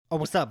Oh,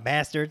 what's up,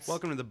 bastards?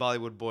 Welcome to the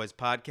Bollywood Boys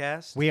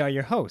podcast. We are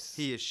your hosts.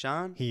 He is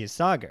Sean. He is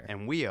Sagar.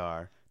 And we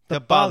are The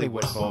the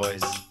Bollywood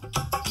Bollywood Boys.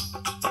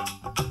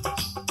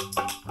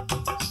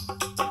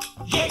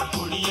 ये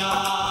कुड़ियाँ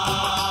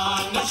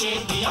नशे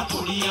दिया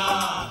कुड़ियाँ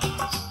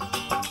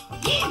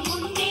ये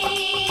मुंडे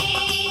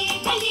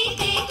गली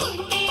दे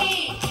गुंडे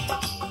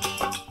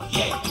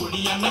ये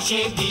कुड़ियाँ नशे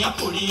दिया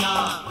कुड़ियाँ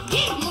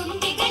ये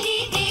मुंडे गली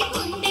दे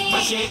गुंडे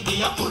नशे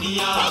दिया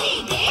कुड़ियाँ गली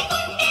दे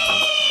गुंडे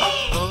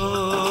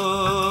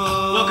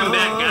Welcome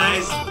back,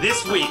 guys.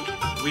 This week,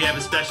 we have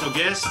a special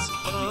guest.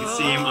 You can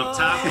see him up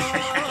top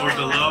or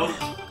below,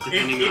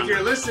 depending If on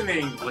you're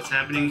listening, what's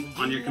happening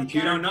on your you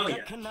computer. don't know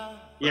yet.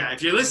 Yeah,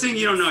 if you're listening,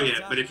 you don't know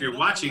yet. But if you're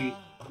watching,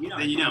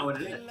 then you know.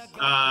 what it is.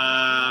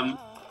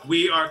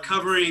 We are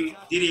covering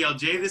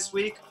DDLJ this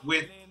week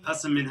with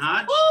Hassan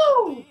Minhaj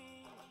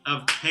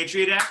of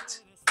Patriot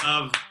Act,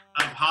 of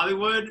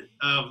Hollywood,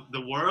 of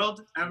the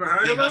world. Ever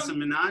heard Big of him? Hassan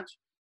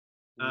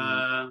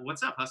Minhaj.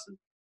 What's up, Hassan?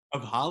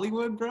 Of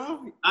Hollywood,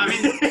 bro? I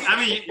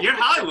mean, you're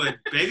Hollywood,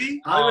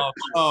 baby. Oh,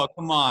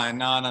 come on.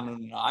 No.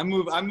 I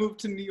moved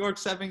to New York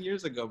 7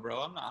 years ago, bro.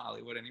 I'm not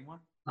Hollywood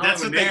anymore.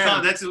 That's what they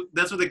call. That's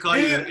what they call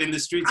you in the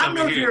streets I don't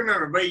know over if you here.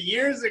 remember, but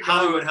years ago,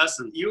 Hollywood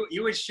Hassan. you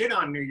would shit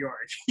on New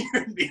York.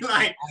 You'd be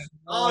like,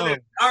 "Oh, there's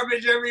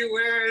garbage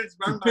everywhere. It's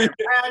run by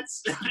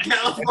rats."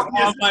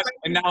 California.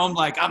 And now I'm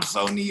like, I'm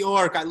so New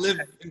York. I live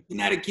in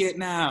Connecticut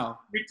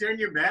now. You turn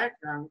your back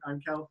on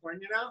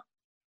California now.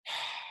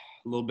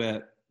 A little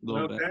bit.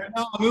 Little bit?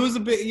 No, I mean, it was a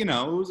bit,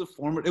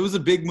 it was a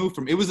big move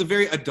for me. It was a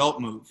very adult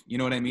move. You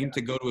know what I mean?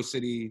 To go to a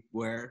city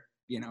where,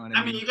 you know what I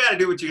I mean? mean, you got to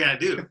do what you got to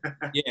do.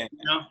 Yeah,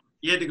 You know,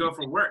 you had to go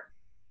for work,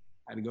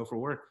 I had to go for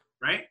work.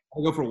 right? I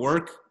had to go for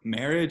work,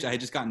 marriage. I had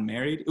just gotten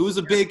married. It was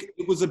a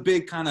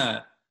big kind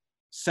of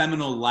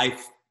seminal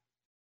life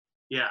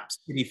Yeah.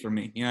 city for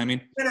me. You know what I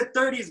mean? Been a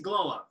 30s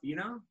glow up, you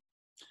know.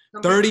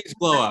 30s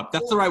glow up.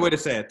 That's the right way to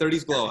say it.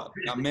 30s glow up.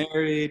 Got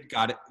married,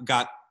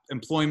 got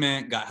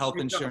employment, got health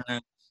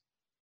insurance,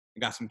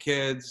 got some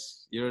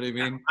kids. You know what I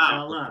mean?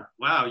 Mashallah.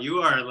 Wow,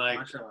 you are like,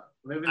 Mashallah.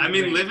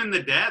 living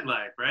the dad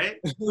life, right?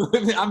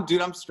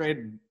 I'm straight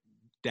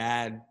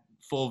dad,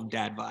 full of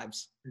dad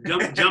vibes.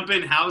 Jump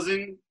in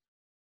housing,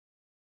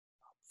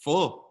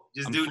 Full.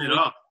 just I'm doing it full.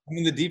 all. I'm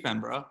in the deep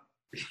end, bro.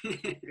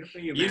 Good for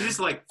you, You're man. just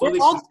like We're,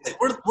 fully.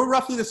 we're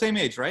roughly the same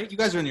age, right? You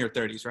guys are in your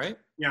 30s, right?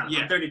 Yeah,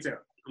 Yeah. I'm 32.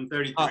 I'm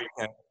 33. Oh,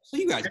 okay. So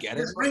you guys get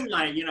it. This ring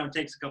light,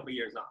 takes a couple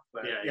years off,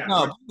 but Yeah.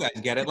 No, you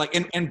guys get it. Like,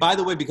 and by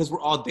the way, because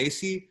we're all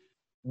Desi,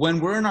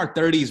 when we're in our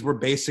 30s, we're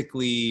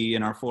basically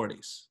in our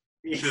 40s.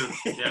 True.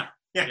 Yeah.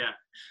 Yeah.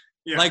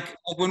 Yeah. Like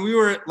when we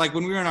were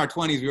in our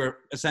 20s, we were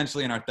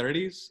essentially in our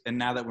 30s, and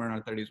now that we're in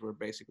our 30s, we're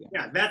basically.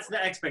 Yeah, that's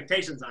the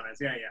expectations on us.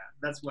 Yeah.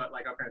 That's what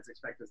our parents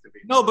expect us to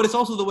be. No, but it's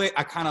also the way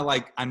I kind of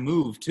I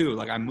moved too.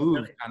 Like I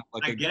moved kind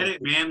of like. I get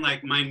it, man.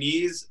 Like my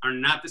knees are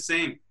not the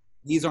same.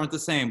 These aren't the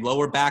same.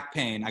 Lower back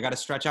pain. I got to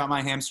stretch out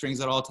my hamstrings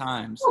at all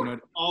times. You know.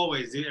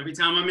 Always, dude. Every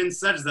time I'm in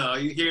Sajda, all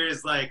you hear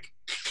is like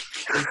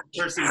this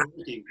person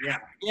working.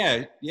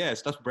 Yeah. Yeah.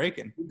 Stuff's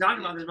breaking. We talked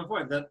about this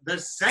before. The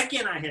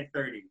second I hit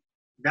 30,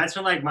 that's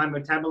when my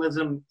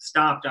metabolism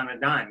stopped on a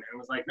dime and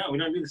was like, no, we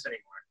don't do this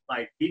anymore.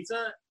 Like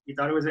pizza, you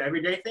thought it was an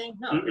everyday thing?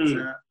 No, it's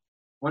a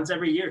once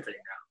every year thing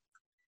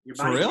now. Your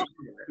For body real? can't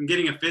do it. I'm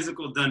getting a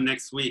physical done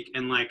next week,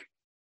 and like,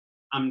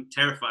 I'm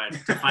terrified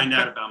to find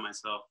out about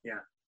myself.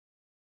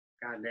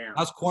 God damn.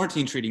 How's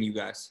quarantine treating you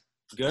guys?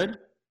 Good.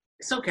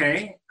 It's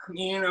okay.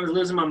 I was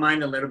losing my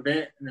mind a little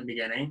bit in the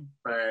beginning,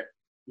 but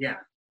yeah.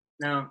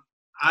 Now,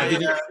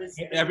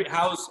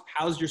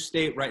 How's your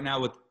state right now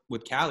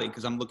with Cali?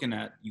 Because I'm looking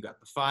at, you got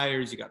the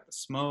fires, you got the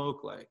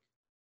smoke, like.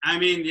 I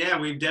mean, yeah,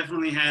 we've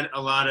definitely had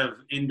a lot of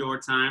indoor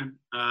time.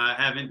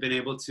 Haven't been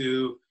able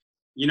to,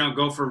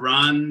 go for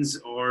runs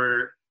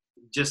or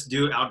just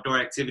do outdoor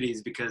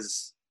activities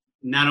because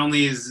not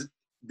only is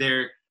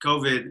there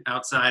COVID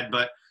outside,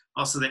 but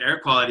also the air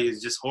quality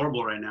is just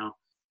horrible right now.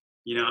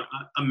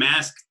 A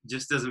mask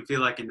just doesn't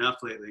feel like enough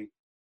lately.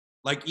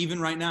 Like even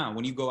right now,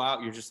 when you go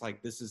out, you're just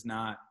like, this is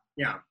not.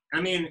 yeah. I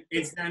mean,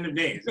 it's the end of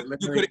days. It You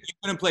literally-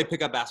 couldn't play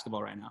pickup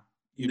basketball right now.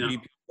 No.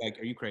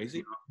 Are you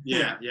crazy?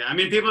 Yeah. I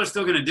mean, people are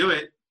still going to do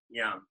it.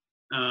 yeah.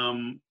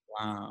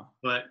 Wow.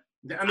 But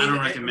I don't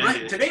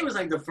recommend it. Today was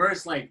the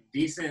first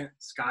decent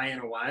sky in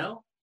a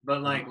while,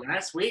 but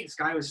last week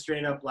sky was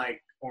straight up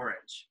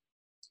orange.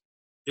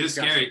 it was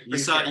Yeah, scary. You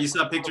pretty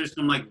saw pictures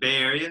from Bay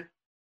Area?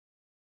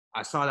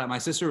 I saw that. My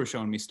sister was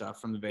showing me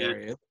stuff from the Bay Yeah.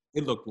 Area.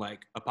 It looked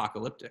like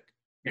apocalyptic.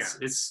 Yeah,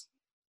 It's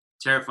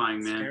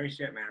terrifying, man. scary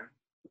shit, man.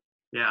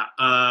 Yeah.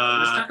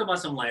 Let's talk about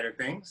some lighter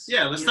things.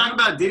 Yeah, let's talk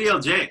about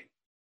DDLJ.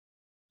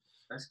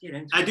 Let's get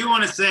into I it. do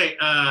want to say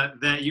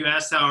that you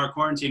asked how our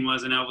quarantine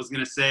was, and I was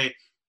going to say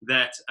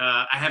that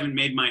I haven't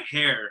made my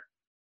hair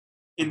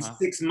in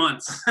 6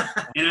 months.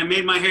 And I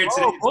made my hair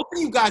today. Oh, both of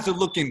you guys are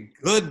looking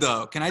good,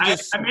 though. Can I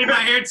just? I made my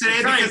hair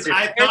today Trying because to.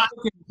 I thought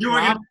you were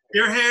going to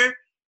your hair.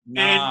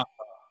 Nah,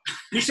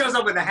 He shows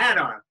up with a hat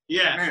on.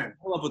 Yeah. Man,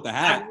 pull up with the I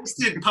hat.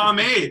 wasted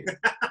pomade.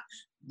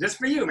 just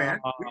for you, man.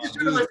 We just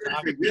trying to dude, look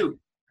good for you.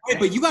 Hey,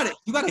 but you got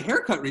a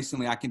haircut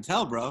recently. I can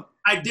tell, bro.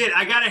 I did.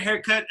 I got a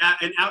haircut,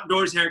 an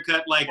outdoors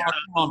haircut. Like, Come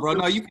on, bro.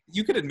 No,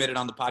 you could admit it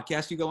on the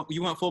podcast.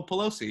 You went full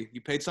Pelosi.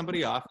 You paid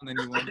somebody off, and then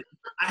you went.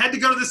 I had to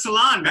go to the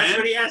salon, That's man.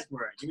 what he asked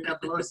for. He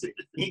got Pelosi.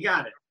 He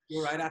got it.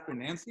 You're right after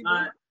Nancy.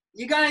 Bro?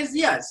 You guys,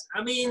 yes.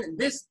 I mean,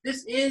 this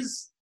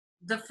is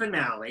the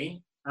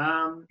finale.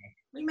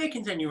 We may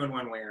continue in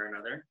one way or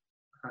another.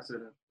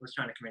 Hassan was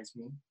trying to convince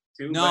me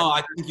to. No, but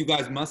I think you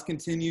guys must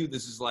continue.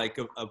 This is like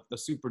a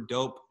super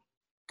dope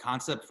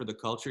concept for the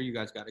culture. You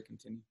guys got to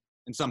continue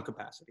in some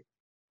capacity.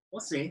 we'll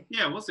see.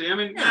 Yeah, we'll see. I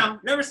mean, Yeah,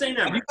 never say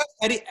never.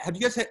 Have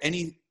you guys had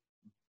any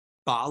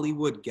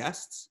Bollywood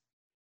guests?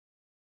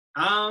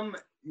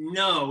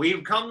 No,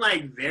 we've come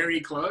like very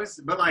close,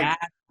 but like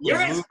That's you're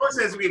the as move. close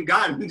as we've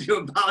gotten to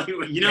a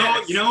Bollywood. you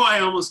know who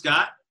I almost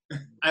got?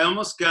 I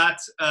almost got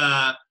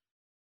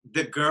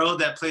the girl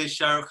that plays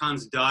Shah Rukh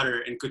Khan's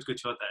daughter in Kuch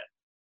Kuch Hota Hai.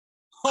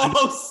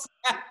 Oh,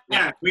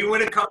 Yeah, we would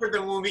have covered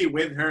the movie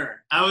with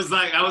her. I was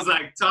like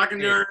talking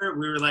to her.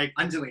 We were like,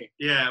 Anjali.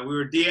 yeah, we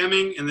were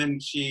DMing, and then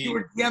you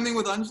were DMing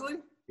with Anjali?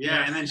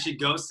 yeah, and then she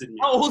ghosted me.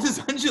 How old is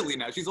Anjali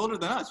now? She's older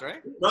than us,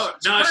 right? Bro,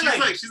 no,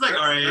 she's like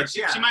our age.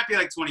 Yeah. She might be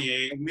like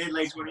 28. Like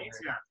mid-late 20s,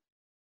 yeah.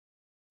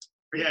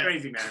 Pretty Yeah.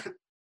 crazy, man.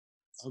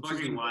 It's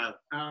fucking wild.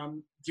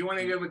 Do you want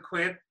to give a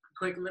quick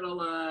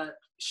little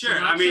Sure.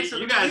 I mean, synopsis of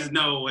you the guys movie?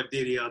 know what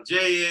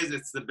DDLJ is.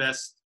 It's the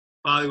best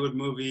Bollywood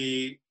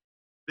movie,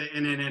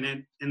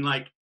 and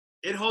like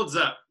it holds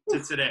up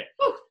to today.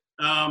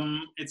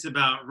 It's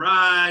about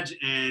Raj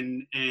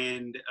and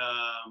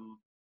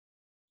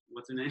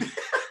what's her name?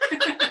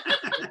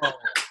 Oh,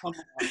 come on.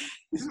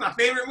 This is my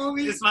favorite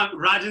movie. It's my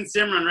Raj and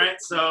Simran, right?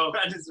 So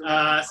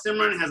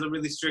Simran has a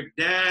really strict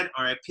dad,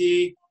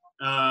 R.I.P.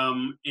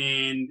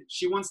 And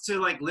she wants to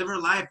like live her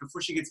life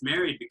before she gets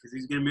married because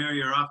he's gonna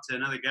marry her off to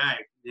another guy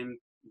named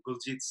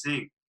Guljeet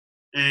Singh.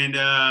 And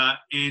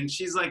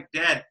she's like,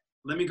 Dad,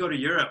 let me go to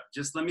Europe.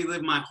 Just let me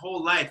live my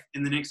whole life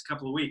in the next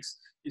couple of weeks.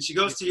 And she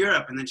goes to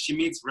Europe, and then she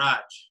meets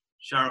Raj,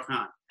 Shah Rukh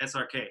Khan,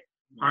 SRK,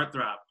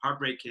 Heartthrob,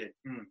 Heartbreak Kid,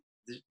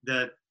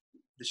 the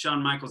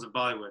Shawn Michaels of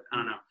Bollywood. I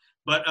don't know,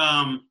 but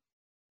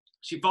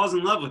she falls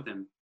in love with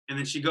him, and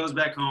then she goes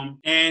back home,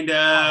 and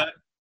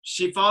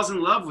she falls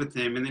in love with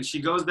him, and then she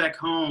goes back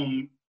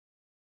home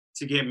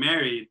to get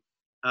married.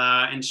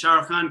 And Shah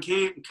Rukh Khan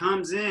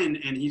comes in,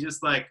 and he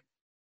just like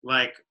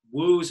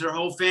woos her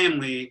whole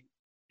family,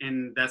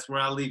 and that's where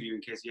I'll leave you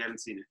in case you haven't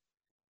seen it.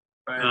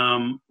 But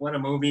what a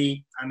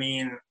movie. I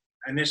mean,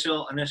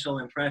 initial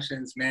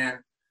impressions, man.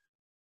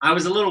 I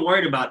was a little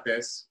worried about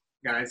this,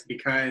 guys,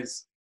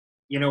 because,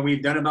 you know,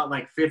 we've done about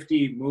like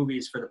 50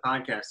 movies for the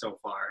podcast so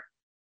far.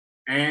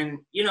 And,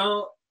 you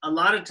know, a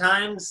lot of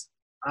times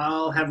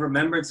I'll have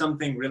remembered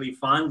something really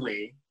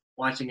fondly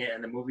watching it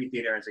in the movie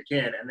theater as a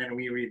kid. And then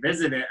we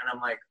revisit it and I'm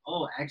like,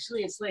 oh,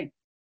 actually, it's like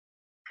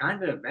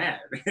kind of bad.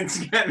 It's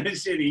kind of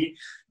shitty.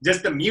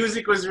 Just the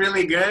music was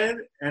really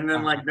good. And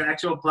then like the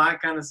actual plot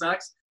kind of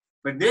sucks.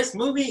 But this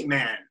movie,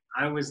 man,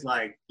 I was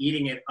like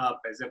eating it up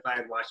as if I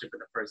had watched it for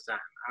the first time.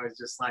 I was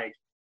just like,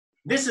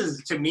 this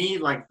is to me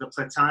like the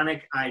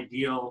platonic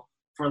ideal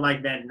for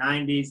like that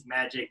 90s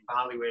magic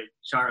Bollywood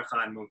Shah Rukh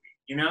Khan movie.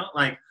 You know,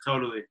 like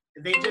Totally.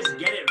 they just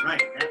get it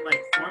right. That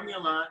like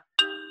formula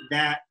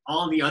that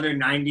all the other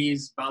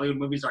 90s Bollywood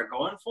movies are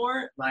going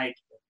for, like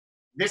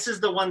this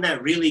is the one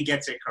that really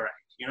gets it correct.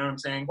 You know what I'm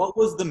saying? What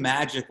was the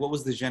magic? What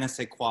was the je ne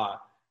sais quoi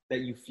that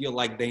you feel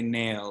like they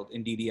nailed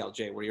in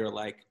DDLJ where you're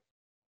like,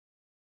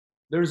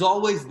 there's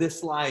always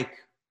this like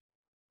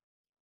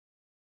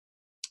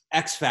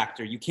X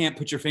factor. You can't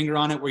put your finger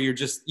on it where you're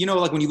just, you know,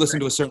 like when you listen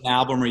to a certain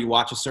album or you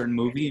watch a certain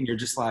movie and you're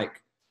just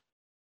like,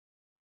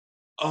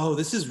 oh,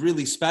 this is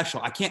really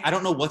special. I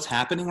don't know what's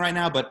happening right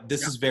now, but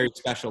this is very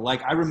special.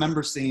 Like I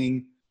remember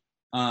seeing,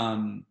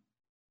 this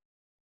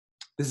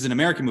is an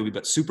American movie,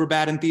 but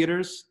Superbad in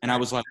theaters. And I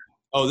was like,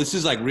 oh, this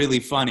is like really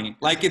funny.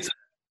 Like it's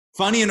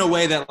funny in a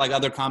way that like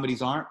other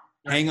comedies aren't.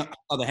 The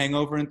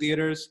Hangover in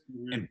theaters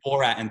and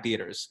Borat in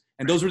theaters.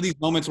 And those were these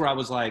moments where I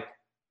was like,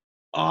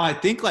 oh, I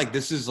think like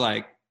this is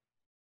like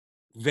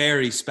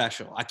very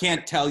special. I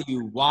can't tell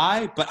you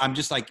why, but I'm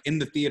just like in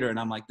the theater and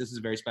I'm like, this is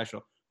very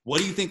special. What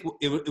do you think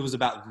it was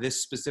about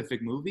this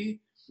specific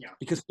movie? Yeah.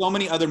 Because so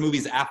many other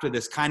movies after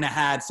this kind of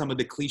had some of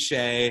the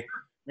cliche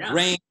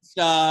rain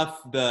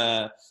stuff,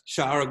 the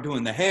Shah Rukh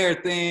doing the hair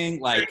thing,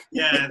 like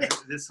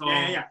this whole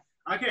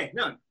Okay,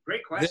 no,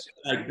 great question.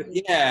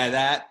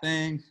 That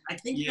thing. I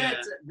think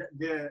that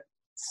the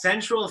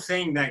central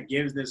thing that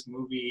gives this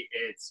movie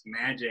its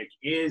magic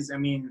is, I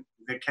mean,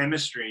 the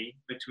chemistry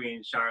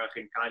between Shah Rukh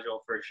and Kajol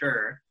for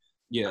sure.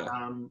 Yeah.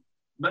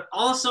 But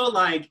also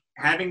like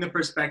having the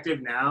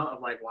perspective now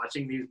of like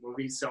watching these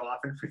movies so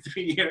often for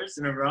 3 years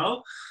in a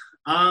row.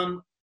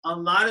 A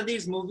lot of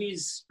these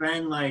movies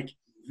spend like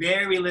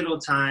very little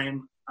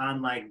time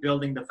on like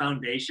building the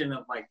foundation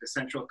of like the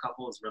central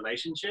couple's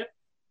relationship.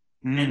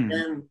 And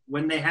then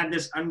when they have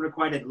this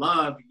unrequited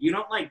love, you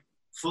don't like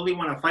fully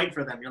want to fight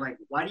for them. You're like,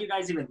 why do you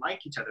guys even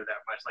like each other that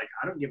much? Like,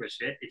 I don't give a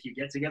shit if you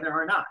get together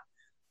or not.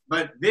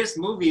 But this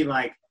movie,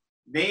 like,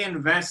 they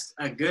invest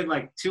a good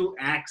like 2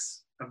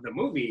 acts of the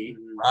movie.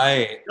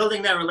 Right.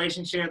 Building that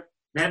relationship.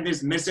 They have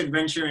this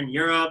misadventure in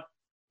Europe.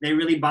 They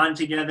really bond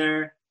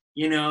together.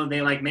 You know,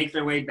 they like make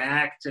their way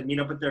back to meet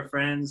up with their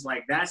friends.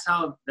 Like that's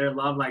how their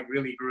love like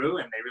really grew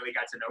and they really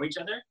got to know each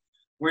other.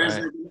 Whereas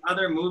Right. in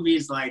other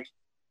movies, like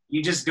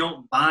you just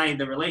don't buy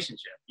the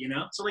relationship, you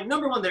know? So like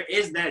number one, there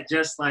is that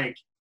just like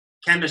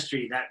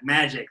chemistry, that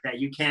magic that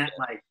you can't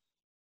like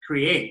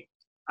create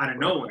out of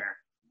nowhere.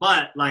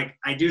 But like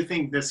I do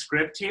think the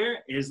script here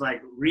is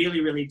like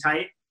really, really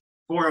tight.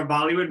 For a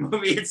Bollywood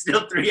movie, it's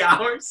still 3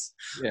 hours,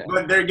 Yeah.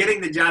 but they're getting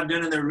the job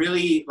done and they're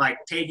really like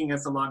taking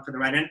us along for the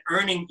ride and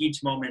earning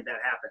each moment that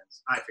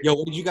happens. I Yo, feel.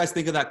 what did you guys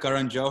think of that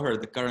Karan Johar,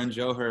 the Karan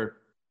Johar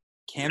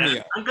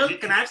cameo? Uncle,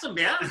 can I have some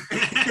beer?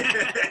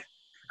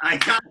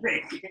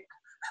 Iconic.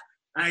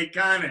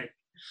 Iconic.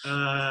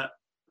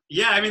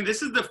 Yeah, I mean,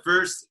 this is the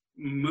first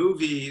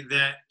movie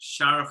that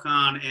Shah Rukh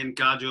Khan and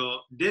Kajol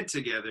did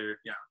together.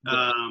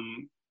 Yeah.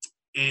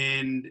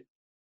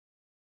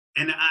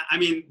 And I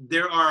mean,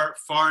 there are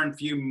far and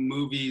few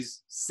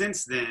movies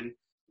since then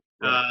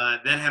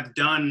that have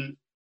done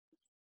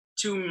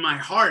to my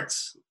heart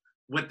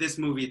what this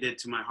movie did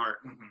to my heart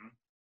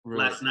Really?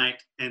 last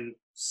night and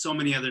so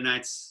many other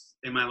nights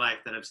in my life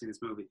that I've seen this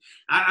movie.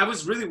 I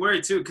was really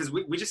worried too because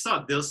we just saw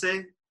Dil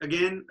Se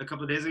again a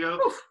couple of days ago.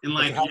 And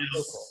like, How you know,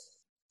 was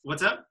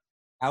what's up?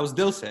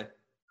 Dil Se?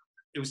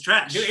 It was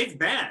trash. Dude, it's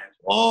bad.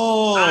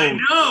 Oh, I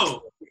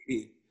know.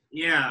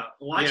 Yeah.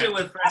 Watch Yeah. it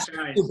with fresh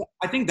eyes.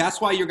 I think that's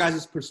why your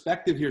guys'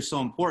 perspective here is so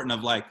important.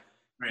 Of like,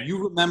 Right.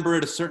 you remember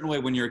it a certain way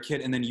when you're a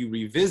kid, and then you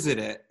revisit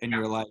it, and Yeah.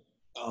 you're like,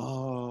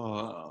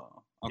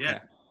 oh, okay.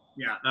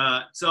 Yeah.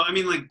 Yeah. So I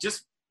mean, like,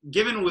 just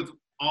given with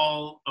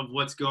all of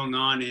what's going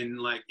on in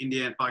like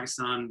India and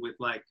Pakistan with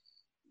like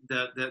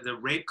the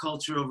rape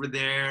culture over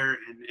there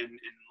and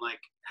like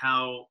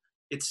how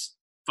it's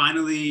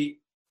finally,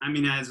 I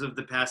mean, as of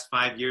the past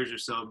 5 years or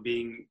so,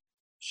 being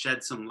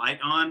shed some light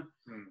on.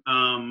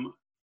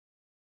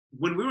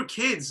 When we were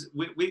kids,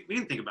 we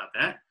didn't think about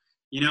that.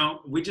 You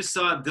know, we just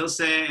saw Dil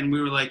Se and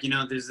we were like, you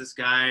know, there's this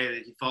guy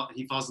that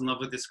he falls in love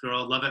with this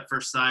girl, love at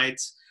first sight.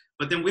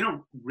 But then we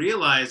don't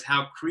realize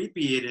how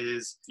creepy it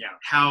is,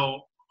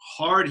 how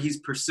hard he's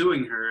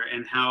pursuing her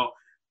and how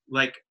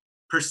like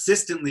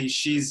persistently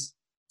she's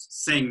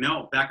saying,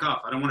 no, back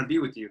off. I don't want to be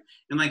with you.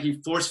 And like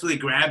he forcefully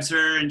grabs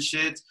her and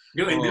shit.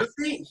 Dude, and Oh. this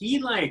thing, he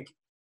like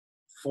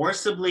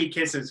forcibly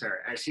kisses her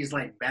as she's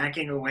like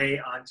backing away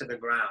onto the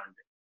ground.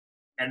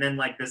 And then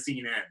like the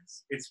scene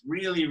ends. It's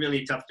really,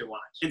 really tough to watch.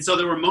 And so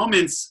there were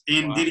moments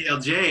in Wow.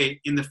 DDLJ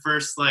in the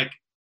first like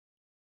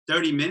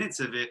 30 minutes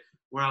of it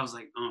where I was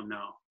like, oh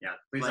no, Yeah,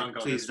 please like, don't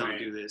go please this don't way.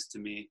 do this to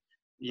me,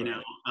 you Right.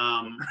 know.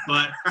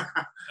 But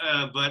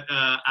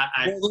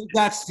I Well, there's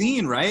that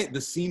scene, right?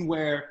 The scene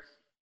where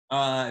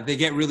they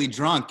get really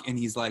drunk, and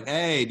he's like,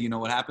 "Hey, do you know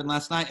what happened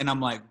last night?" And I'm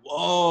like,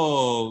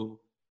 "Whoa,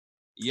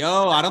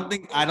 yo, I don't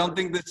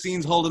think this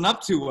scene's holding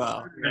up too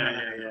well." yeah.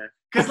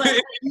 Because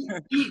like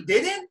he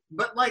didn't,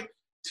 but like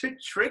to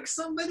trick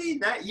somebody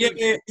that you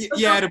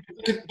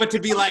But to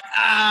be like,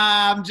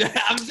 I'm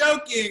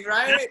joking,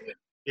 right?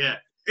 Yeah.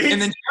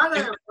 And then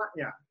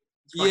yeah.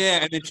 yeah,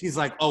 and then she's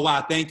like, "Oh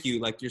wow, thank you.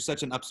 Like you're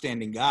such an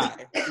upstanding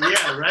guy."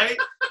 Yeah, right?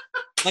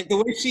 Like the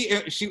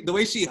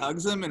way she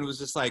hugs him and was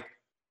just like,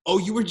 "Oh,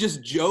 you were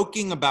just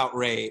joking about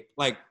rape."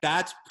 Like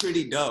that's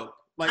pretty dope.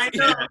 Like I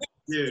know.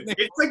 Dude.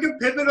 It's like a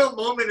pivotal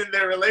moment in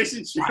their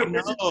relationship. I It's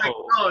just know. like,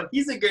 oh,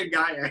 he's a good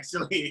guy,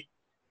 actually.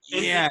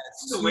 yeah,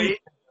 The way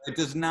it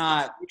does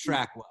not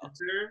track well.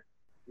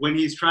 when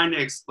he's trying to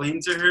explain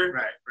to her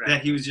Right, right.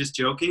 that he was just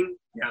joking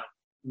Yeah.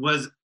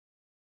 was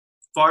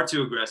far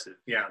too aggressive.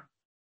 Yeah.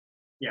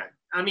 Yeah.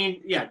 I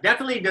mean, yeah,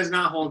 definitely does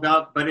not hold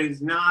up, but it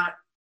is not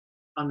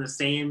on the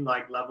same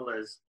like level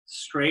as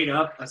straight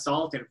up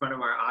assault in front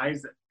of our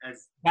eyes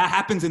as That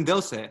happens in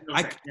Dil Se.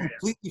 I yeah, yeah.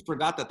 completely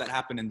forgot that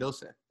happened in Dil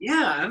Se.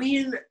 yeah, I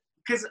mean,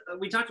 because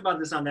we talked about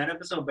this on that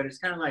episode, but it's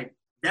kind of like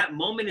that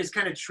moment is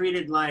kind of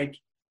treated like,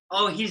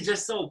 oh, he's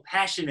just so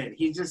passionate.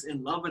 He's just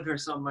in love with her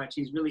so much.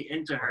 He's really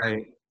into her.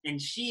 Right. And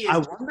she is I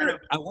kind of,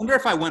 wonder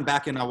if I went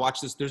back and I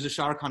watched this. There's a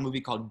Shah Rukh Khan movie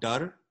called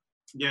Dar.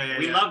 Yeah.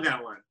 we love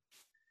that one.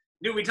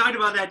 Dude, we talked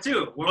about that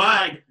too. We're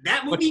Why? like,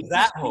 that What's movie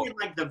that is treated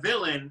like the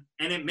villain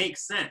and it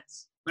makes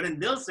sense. But in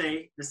Dil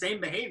Se, the same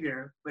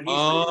behavior, but he's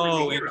Oh,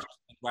 the hero. interesting.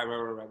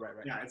 Right.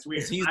 Yeah, it's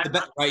weird. He's the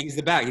bad, right? He's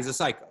the bad. He's a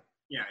psycho.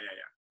 Yeah.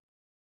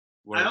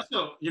 I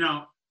also,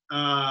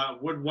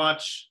 would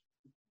watch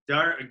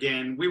Dar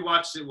again. We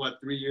watched it,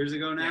 3 years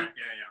ago now? Yeah.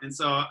 And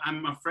so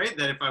I'm afraid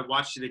that if I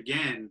watched it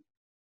again,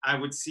 I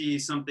would see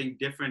something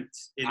different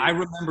in I it.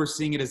 remember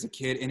seeing it as a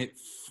kid and it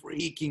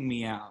freaking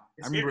me out.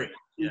 It's I remember scary.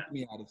 it freaked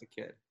me out as a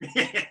kid.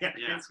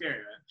 Yeah. It's scary,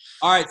 man.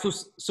 All right,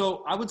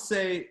 so I would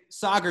say,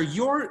 Sagar,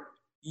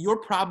 you're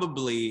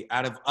probably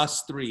out of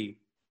us three,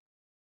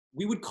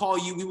 we would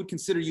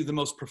consider you the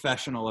most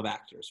professional of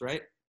actors,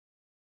 right?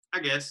 I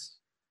guess.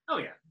 Oh,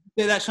 yeah.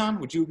 Say that, Sean?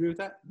 Would you agree with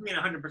that? I mean,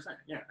 100%.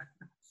 Yeah.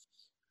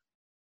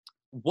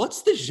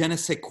 What's the je ne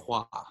sais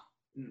quoi?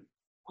 Mm.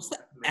 What's the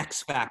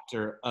X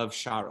factor of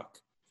Shah Rukh?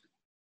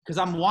 because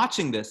I'm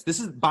watching this. This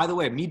is, by the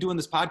way, me doing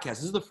this podcast.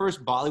 This is the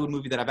first Bollywood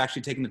movie that I've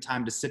actually taken the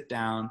time to sit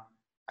down.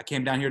 I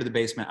came down here to the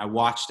basement. I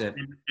watched it.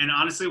 And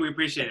honestly, we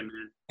appreciate it,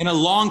 man. In a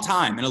long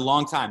time.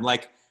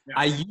 Like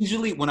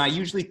Yeah. when I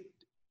usually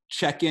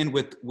check in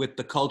with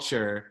the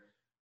culture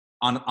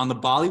on the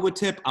Bollywood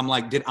tip, I'm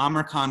like, did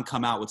Amir Khan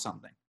come out with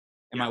something?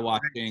 Am I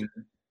watching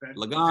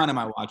Lagan? Am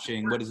I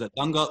watching, what is it,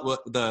 Dangal,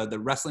 the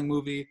wrestling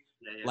movie?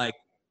 Yeah. Like,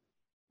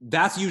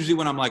 that's usually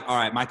when I'm like, all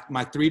right,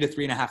 my 3 to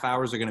 3.5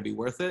 hours are going to be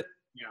worth it.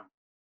 Yeah.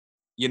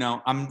 You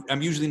know,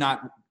 I'm usually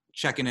not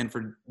checking in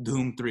for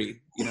Doom 3.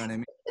 You know what I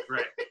mean?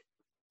 Right.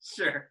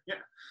 Sure. Yeah.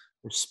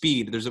 Or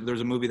Speed. There's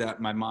a movie that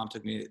my mom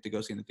took me to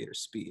go see in the theater,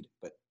 Speed.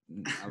 But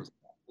I was,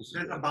 this is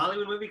There's a like,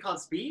 Bollywood movie called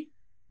Speed?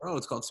 bro,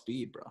 it's called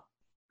Speed, bro.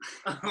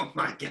 Oh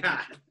my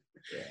God.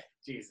 Yeah.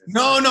 Jesus.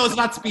 No, it's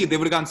not Speed. They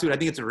would have gotten sued. I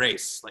think it's a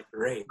race. Like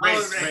Race.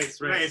 Race.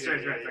 Yeah, Okay,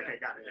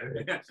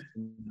 yeah. got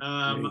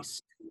it.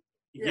 Race.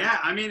 Yeah,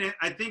 I mean,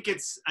 I think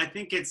it's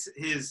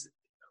his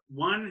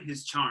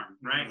charm,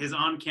 right? His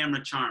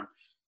on-camera charm.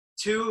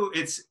 2,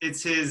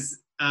 it's his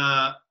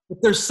But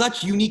there's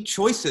such unique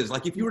choices.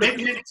 Like if you were to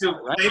commitment to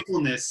right?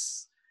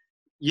 playfulness,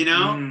 you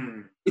know?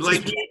 Mm. It's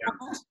like- his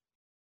playfulness?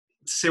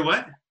 Say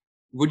what?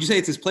 Would you say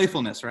it's his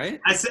playfulness, right?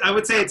 I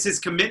would say it's his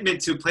commitment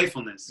to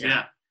playfulness.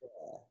 Yeah.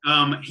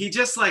 He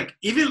just like,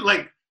 even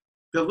like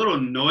the little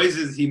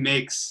noises he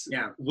makes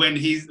when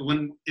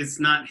it's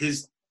not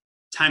his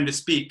time to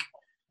speak.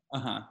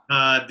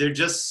 They're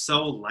just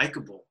so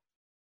likable.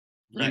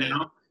 Right. You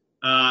know?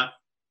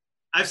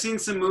 I've seen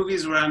some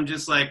movies where I'm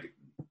just like,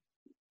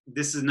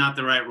 this is not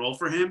the right role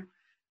for him.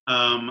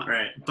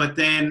 Right. But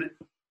then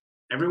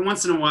every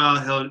once in a while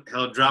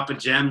he'll drop a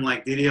gem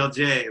like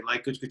DDLJ,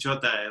 like Kuch Kuch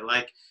Hota Hai,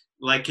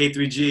 like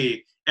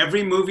K3G.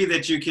 Every movie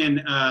that you can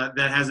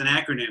that has an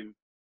acronym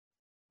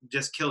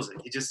just kills it.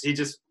 He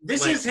just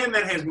This like, is him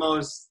at his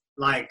most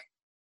like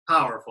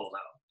powerful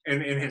though,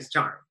 in his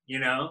charm. You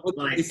know,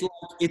 like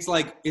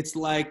It's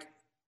like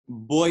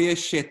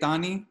boyish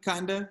shaitani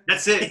kinda.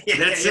 that's it.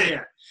 That's it.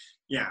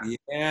 Yeah.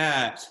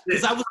 Yeah.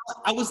 Because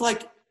I was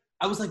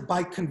like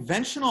by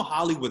conventional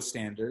Hollywood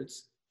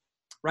standards,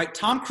 right?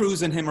 Tom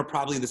Cruise and him are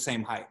probably the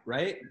same height,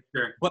 right?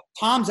 Sure. But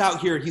Tom's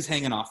out here, he's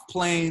hanging off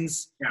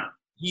planes. Yeah.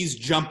 He's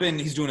jumping,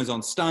 he's doing his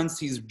own stunts,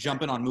 he's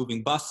jumping on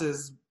moving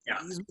buses. Yeah.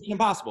 He's Mission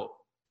Impossible.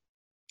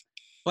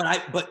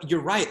 But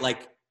you're right,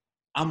 like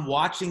I'm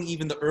watching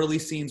even the early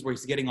scenes where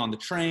he's getting on the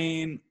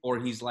train or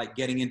he's like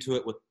getting into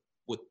it with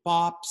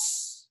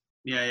Pops.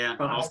 Yeah.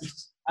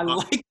 Pops. I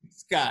like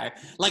this guy.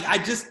 Like I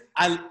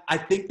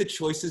think the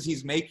choices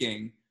he's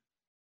making,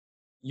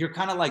 you're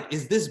kind of like,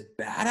 is this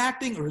bad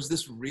acting or is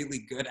this really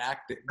good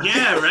acting?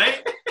 Yeah,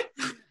 right?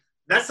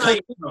 That's how you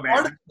know,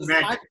 Part of man. this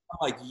Magic. time, I'm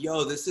like,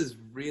 yo, this is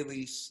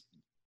really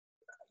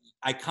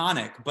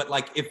iconic. But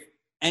like, if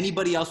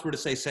anybody else were to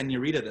say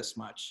Senorita this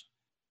much,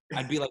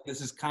 I'd be like,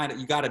 this is kind of,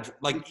 you gotta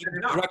like, even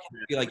the director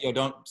would be like, yo,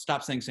 don't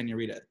stop saying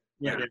Senorita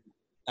Yeah.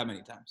 that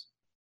many times.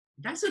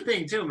 That's the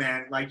thing too,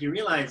 man. Like you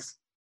realize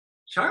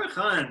Shah Rukh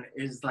Khan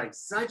is like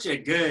such a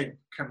good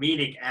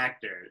comedic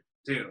actor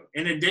too.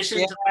 In addition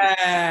to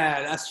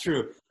Yeah, that's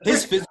true.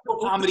 His physical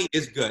comedy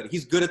is good.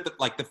 He's good at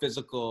the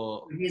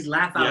physical. he's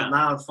laugh out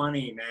loud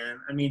funny, man.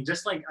 I mean,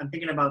 just like I'm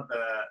thinking about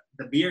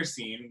the beer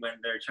scene when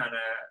they're trying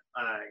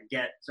to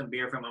get some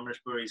beer from Amrish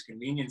Puri's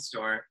convenience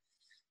store.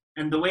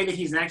 And the way that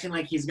he's acting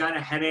like he's got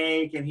a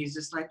headache and he's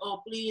just like,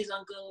 oh, please,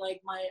 uncle,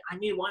 like I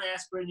need one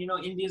aspirin, you know,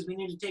 Indians, we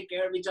need to take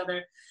care of each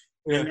other.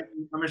 Yeah. And then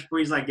Amrish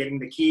Puri's like getting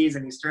the keys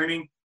and he's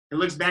turning. He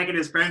looks back at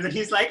his friends and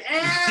he's like,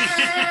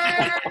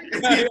 eh!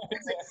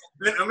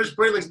 Then Amrish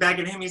Puri looks back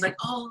at him. He's like,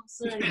 oh,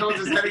 sir. And he holds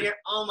his head again.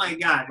 Oh, my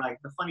God. Like,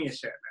 the funniest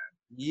shit,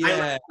 man. I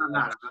Yeah,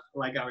 laughed out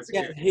like I was a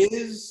kid.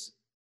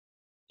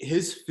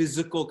 his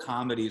physical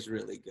comedy is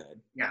really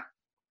good.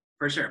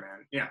 For sure,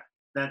 man. Yeah.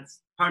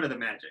 That's part of the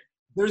magic.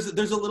 There's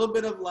a little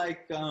bit of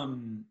like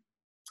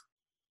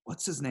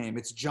what's his name?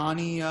 It's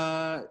Johnny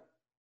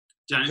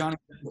Johnny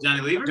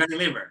Lever? Johnny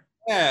Lever.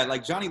 yeah,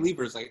 like Johnny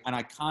Lever is like an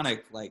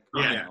iconic like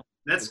Yeah. you know,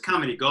 That's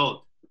comedy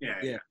gold.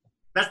 Yeah.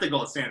 That's the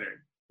gold standard.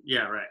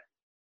 Yeah, right.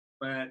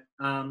 But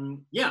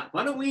yeah,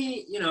 why don't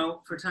we, you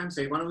know, for time's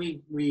sake, why don't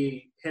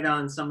we hit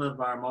on some of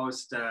our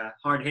most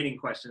hard-hitting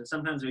questions?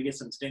 Sometimes we get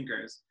some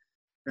stinkers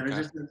that are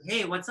just like,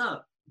 hey, what's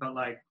up? But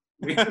like,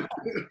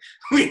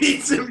 we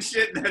need some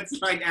shit that's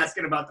like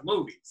asking about the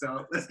movie.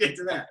 So let's get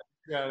to that.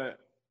 got it.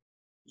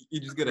 You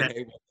just get a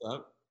hey, what's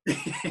up?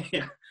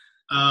 Yeah.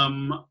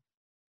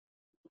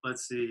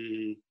 Let's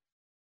see.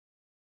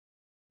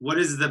 What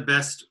is the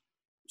best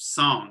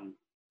song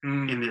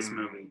in this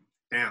movie?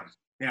 Damn.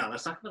 Yeah,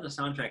 let's talk about the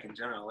soundtrack in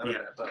general a little Yeah.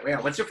 bit. But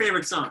yeah, what's your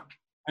favorite song?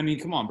 I mean,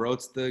 come on, bro.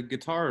 It's the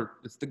guitar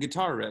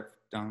riff.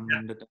 Dun, Yeah.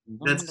 dun, dun, dun,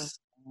 That's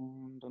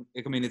dun, dun.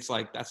 I mean, it's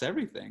like that's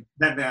everything.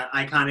 That the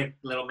iconic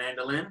little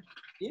mandolin?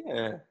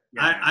 Yeah.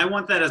 I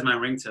want that as my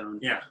ringtone.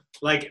 Yeah.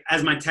 Like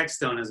as my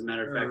text tone, as a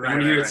matter of fact. Right, I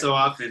want to hear right, it so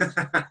often.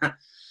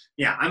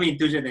 Yeah, I mean,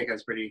 Tujhe Dekha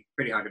is pretty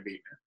hard to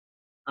beat.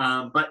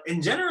 But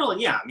in general,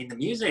 yeah, I mean, the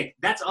music,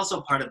 that's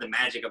also part of the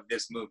magic of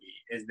this movie,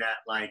 is that,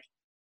 like,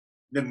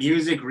 the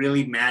music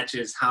really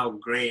matches how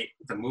great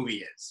the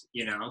movie is,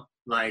 you know?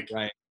 Like,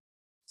 Right.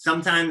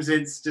 sometimes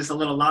it's just a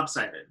little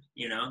lopsided,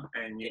 you know,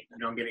 and you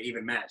don't get an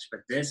even match.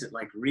 But this, it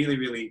like really,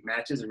 really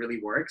matches. It really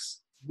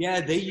works.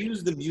 Yeah, they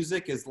use the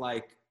music as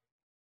like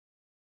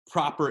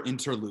proper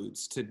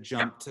interludes to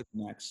jump to the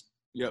next.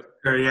 Yep.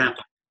 Sure, yeah.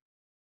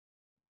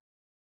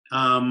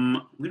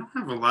 We don't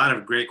have a lot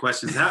of great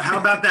questions. How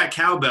about that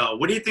cowbell?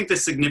 What do you think the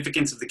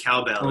significance of the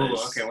cowbell is?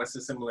 Oh, okay. What's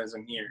the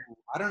symbolism here?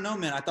 I don't know,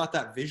 man. I thought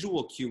that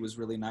visual cue was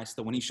really nice.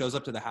 Though when he shows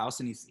up to the house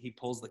and he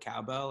pulls the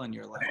cowbell, and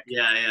you're like,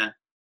 Yeah, yeah.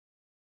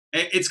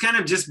 It's kind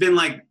of just been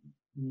like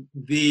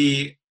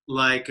the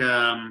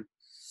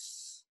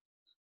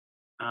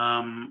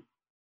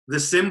the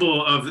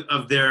symbol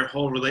of their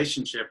whole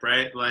relationship,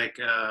 right? Like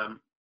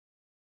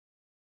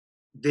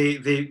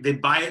they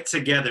buy it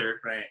together.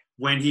 Right.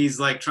 When he's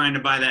like trying to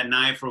buy that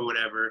knife or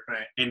whatever,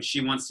 Right. and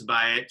she wants to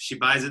buy it, she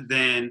buys it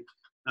then,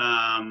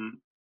 and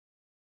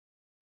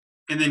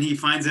then he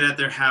finds it at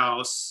their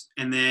house,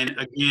 and then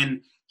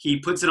again he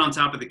puts it on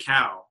top of the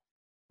cow,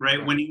 right?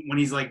 Right. When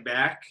he's like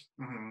back.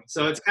 Mm-hmm.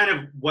 So it's kind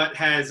of what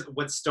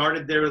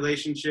started their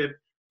relationship,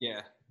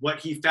 yeah, what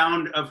he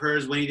found of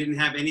hers when he didn't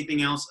have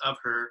anything else of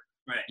her,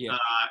 Right. Yeah.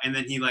 and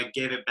then he like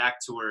gave it back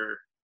to her.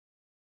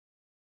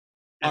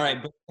 all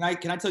right.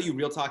 But can I tell you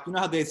real talk? You know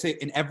how they say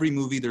in every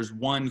movie there's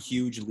one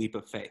huge leap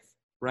of faith,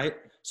 right?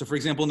 So for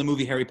example, in the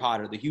movie Harry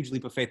Potter, the huge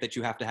leap of faith that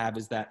you have to have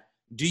is that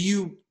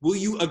will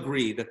you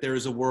agree that there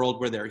is a world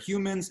where there are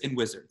humans and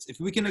wizards? If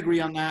we can agree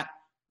on that,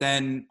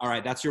 then all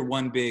right, that's your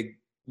one big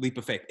leap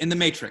of faith. In the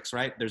Matrix,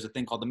 right? There's a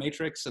thing called the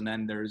Matrix, and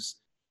then there's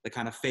the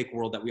kind of fake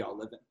world that we all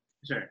live in.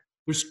 Sure.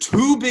 There's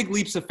two big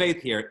leaps of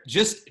faith here.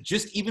 Just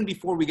even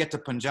before we get to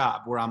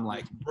Punjab, where I'm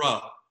like, bro,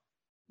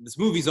 this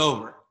movie's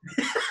over.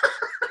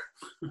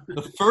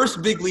 The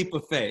first big leap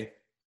of faith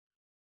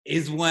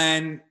is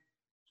when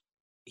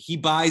he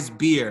buys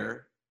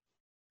beer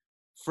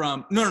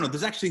from no,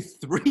 there's actually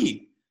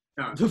three.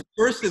 No. The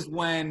first is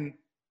when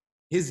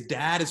his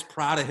dad is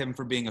proud of him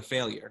for being a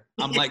failure.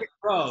 I'm like,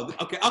 bro,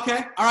 okay,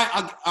 all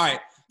right.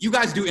 You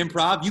guys do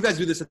improv. You guys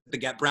do this at the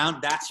Get Brown.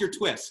 That's your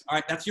twist. All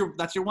right, that's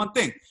your one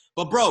thing.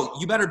 But bro,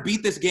 you better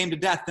beat this game to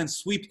death, then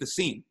sweep the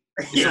scene.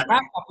 It's Yeah. a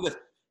wrap up for this.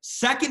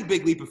 Second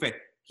big leap of faith.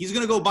 He's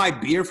gonna go buy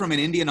beer from an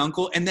Indian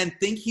uncle and then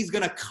think he's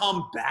gonna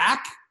come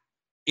back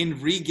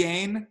and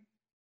regain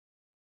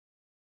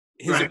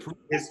his Right.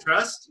 approval. His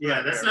trust?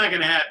 Yeah, that's not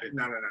gonna happen.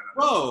 No.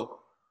 Bro,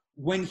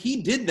 when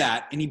he did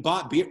that and he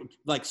bought beer,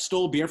 like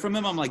stole beer from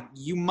him, I'm like,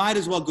 you might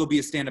as well go be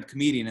a stand-up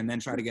comedian and then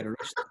try to get a rich.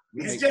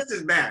 It's Like, just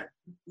as bad.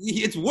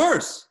 it's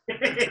worse.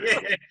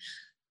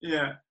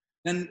 Yeah.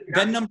 Then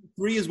number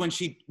three is when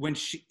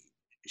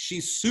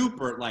she's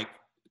super like,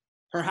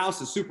 her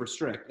house is super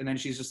strict, and then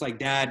she's just like,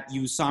 Dad,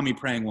 you saw me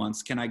praying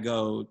once. Can I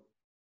go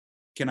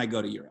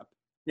to Europe?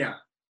 Yeah.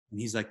 And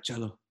he's like,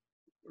 Chalo,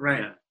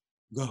 Right. Yeah.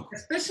 go.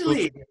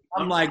 Especially.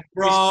 I'm like,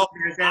 bro,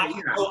 I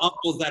You know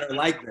uncles that are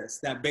like this,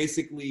 that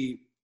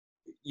basically,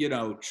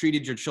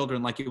 treated your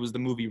children like it was the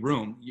movie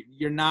Room.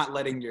 You're not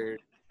letting your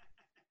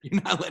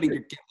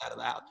kids out of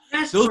the house.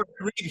 That's Those for-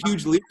 three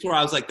huge leaps where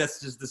I was like,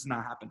 this is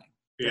not happening.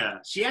 Yeah.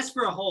 She asked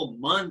for a whole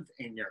month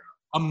in Europe.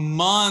 A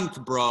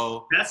month,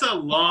 bro. That's a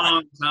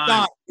long time.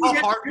 How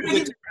hard You're was gonna it?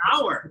 get an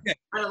hour. Okay.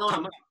 Let alone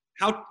a month.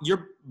 How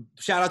your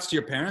shout outs to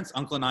your parents,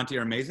 uncle and auntie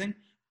are amazing.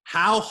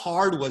 How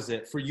hard was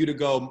it for you to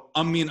go,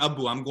 Ummi and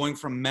Abu, I'm going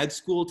from med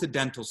school to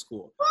dental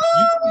school?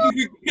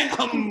 You get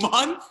a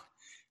month?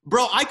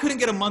 Bro, I couldn't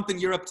get a month in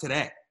Europe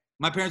today.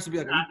 My parents would be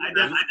like, I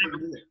never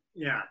did it.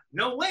 Yeah.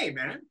 No way,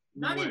 man.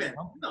 Not No way. even.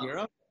 No.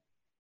 Europe?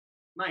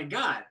 My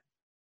God.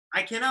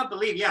 I cannot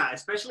believe,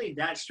 especially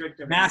that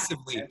strict of a-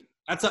 Massively.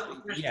 That's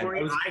a yeah. Story,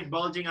 that was- eyes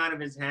bulging out of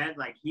his head,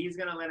 like he's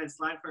gonna let it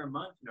slide for a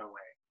month? No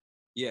way.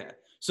 yeah.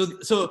 So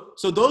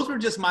those were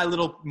just my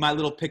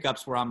little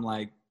pickups where I'm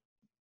like,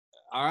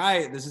 all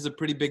right, this is a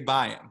pretty big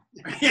buy-in.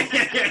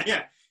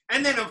 yeah.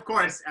 And then of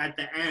course at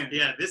the end,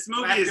 Yeah, this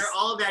movie after is,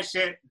 all that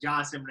shit,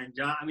 Jocelyn and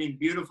John. I mean,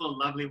 beautiful,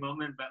 lovely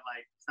moment, but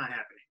like it's not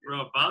happening.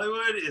 bro,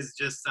 Bollywood is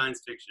just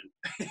science fiction.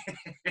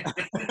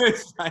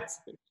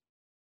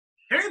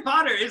 Harry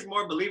Potter is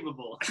more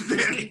believable than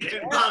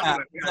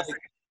Bollywood.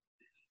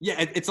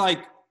 It's like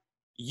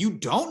you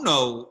don't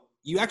know.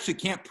 You actually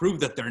can't prove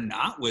that they're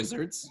not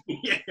wizards.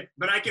 Yeah,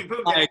 but I can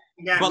prove Like,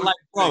 that. But like,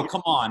 bro,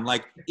 come on.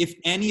 Like, if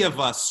any of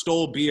us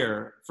stole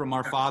beer from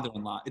our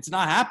father-in-law, it's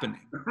not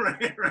happening.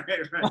 right.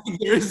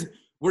 Like,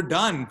 we're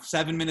done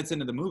 7 minutes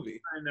into the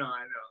movie. I know.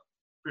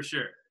 For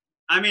sure.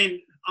 I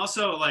mean,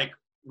 also, like,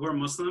 we're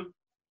Muslim,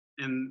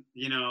 and,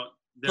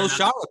 they're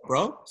So not, Shahrukh,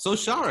 bro. So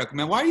Shahrukh,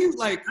 man. Why are you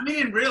like, I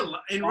mean, in real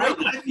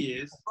life, he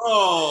is.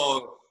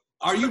 bro?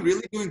 Are you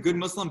really doing good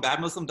Muslim,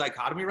 bad Muslim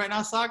dichotomy right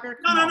now, Soccer?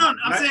 No.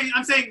 I'm Right.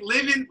 saying,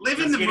 live in Let's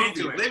the get movie.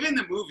 into it. Live in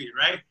the movie,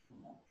 right?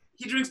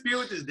 He drinks beer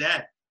with his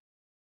dad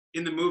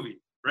in the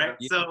movie, right?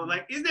 Yeah. So,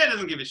 like, his dad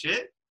doesn't give a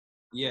shit.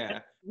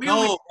 Yeah. We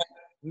only,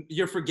 No,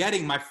 you're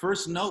forgetting. My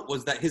first note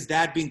was that his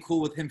dad being cool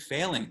with him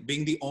failing,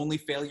 being the only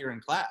failure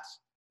in class.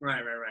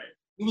 Right.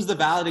 He was the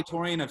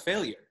valedictorian of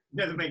failure.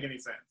 Doesn't make any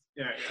sense.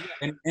 Yeah.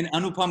 And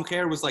Anupam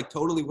Kher was like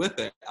totally with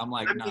it. I'm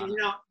like, I nah. mean,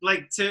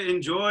 like to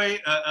enjoy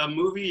a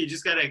movie, you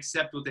just gotta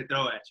accept what they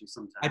throw at you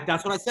sometimes.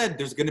 That's what I said.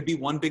 There's going to be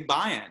one big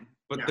buy-in,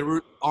 but Yeah. there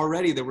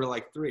were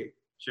like 3.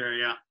 Sure,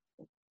 yeah,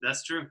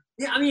 that's true.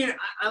 Yeah, I mean,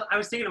 I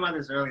was thinking about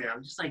this earlier.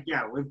 I'm just like,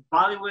 yeah, with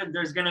Bollywood,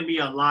 there's going to be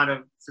a lot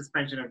of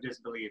suspension of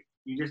disbelief.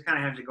 You just kind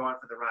of have to go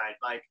out for the ride.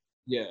 Like,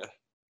 Yeah.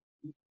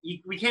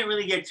 we can't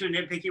really get too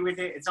nitpicky with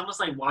it. It's almost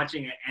like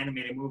watching an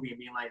animated movie and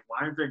being like, why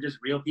aren't there just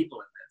real people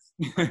in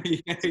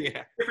this?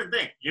 yeah. Different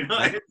thing, you know?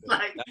 That's It's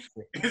like,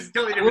 That's it's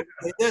totally different.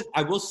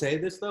 I will say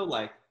this though,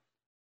 like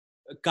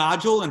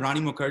Kajol and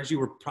Rani Mukherjee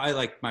were probably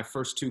like my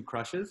first 2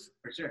 crushes.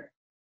 For sure.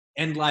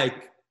 And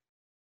like,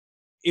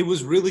 it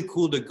was really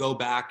cool to go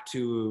back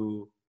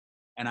to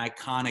an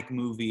iconic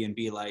movie and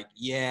be like,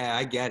 yeah,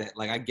 I get it.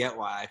 Like, I get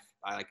why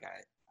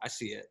I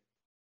see it.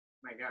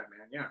 My God,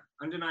 man. Yeah.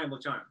 Undeniable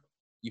charm.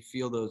 You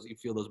feel those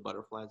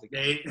butterflies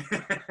again.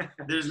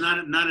 There's not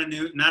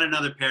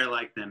another pair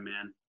like them,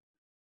 man.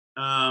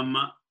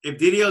 If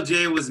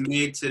DDLJ was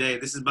made today,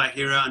 this is by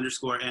Hira_M.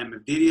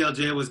 If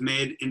DDLJ was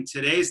made in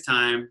today's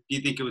time, do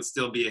you think it would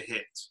still be a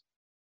hit?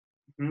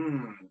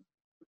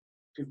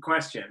 Good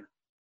question.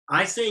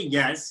 I say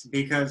yes,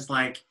 because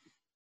like,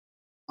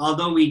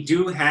 although we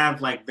do have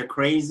like the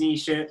crazy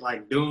shit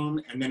like Doom,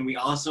 and then we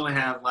also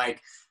have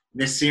like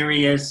the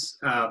serious,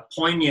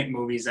 poignant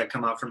movies that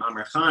come out from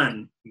Amir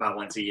Khan about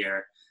once a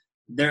year,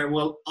 there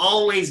will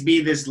always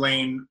be this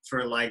lane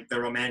for like the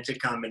romantic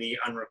comedy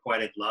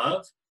Unrequited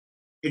Love.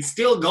 It's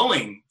still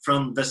going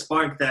from the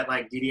spark that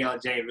like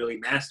DDLJ really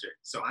mastered.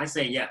 So I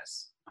say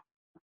yes.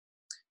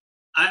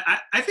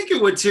 I think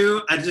it would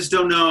too. I just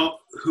don't know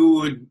who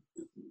would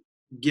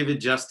give it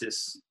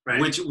justice. Right.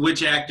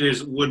 Which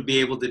actors would be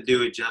able to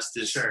do it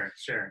justice? Sure.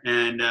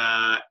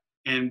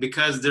 And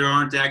because there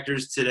aren't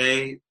actors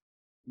today,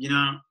 you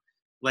know,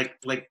 like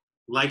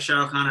Shah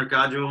Rukh Khan or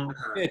Kajol.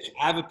 I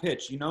have a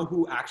pitch. You know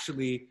who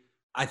actually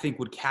I think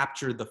would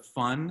capture the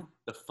fun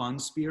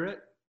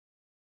spirit?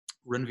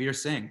 Ranveer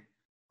Singh.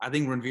 I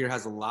think Ranveer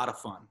has a lot of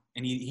fun,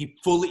 and he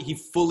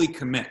fully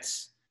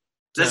commits.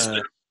 That's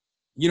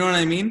You know what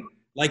I mean?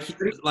 Like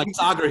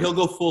Sagar, he'll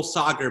go full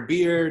Sagar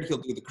beard. He'll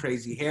do the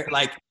crazy hair.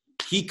 Like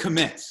he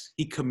commits.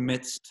 He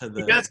commits to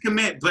the. He does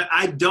commit, but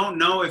I don't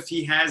know if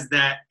he has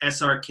that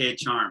SRK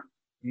charm.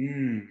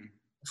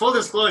 Full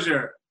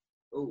disclosure,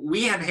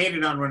 we have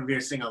hated on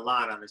Ranveer Singh a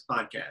lot on this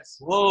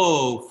podcast.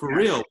 Whoa, for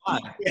real? Why?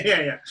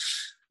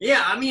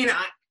 Yeah. I mean,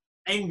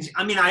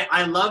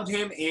 I loved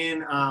him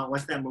in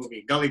what's that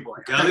movie? Gully Boy.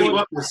 Gully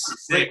Boy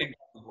was sick.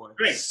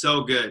 Great.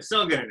 So good.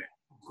 So good in it.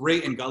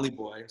 Great in Gully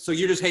Boy. So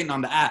you're just hating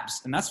on the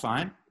abs, and that's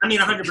fine. I mean,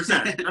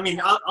 100%. I mean,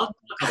 I'll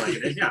call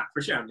it it. Yeah,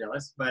 for sure. I'm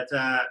jealous. But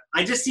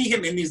I just see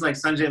him in these like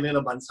Sanjay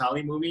Leela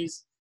Bhansali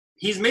movies.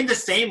 He's made the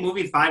same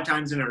movie 5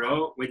 times in a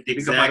row with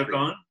Deepika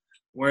Padukone,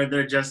 where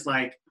they're just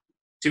like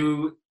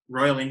 2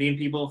 Royal Indian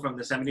people from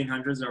the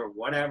 1700s or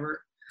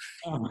whatever.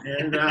 Oh.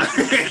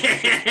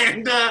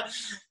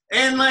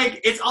 And like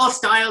it's all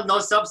style, no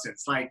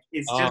substance. Like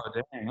it's just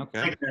dang,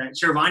 okay. like the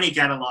Shervani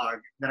catalog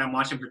that I'm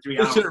watching for 3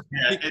 hours.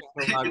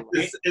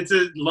 It's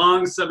a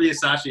long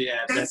Sabyasachi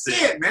ad. That's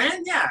it,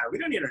 man. Yeah, we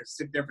don't need to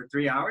sit there for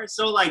 3 hours.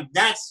 So like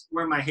that's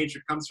where my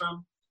hatred comes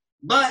from.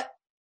 But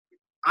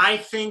I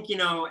think, you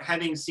know,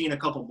 having seen a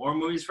couple more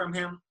movies from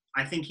him,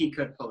 I think he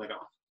could pull it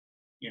off.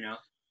 You know,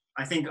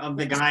 I think of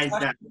the guys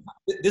that.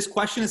 This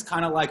question is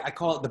kind of like, I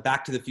call it the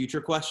Back to the Future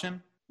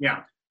question.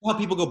 Yeah. How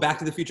people go Back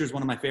to the Future is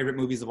one of my favorite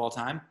movies of all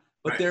time.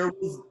 But Right.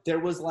 there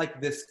was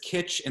like this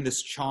kitsch and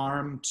this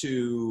charm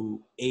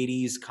to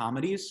 80s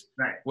comedies.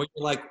 Right. Where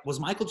you're like, was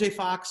Michael J.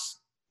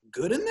 Fox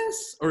good in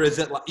this? Or is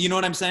it like, you know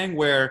what I'm saying?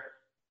 Where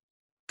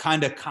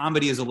kind of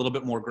comedy is a little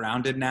bit more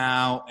grounded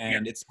now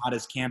and it's not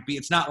as campy.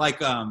 It's not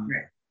like,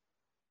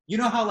 you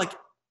know how like,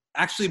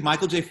 actually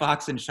Michael J.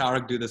 Fox and Shah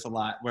Rukh do this a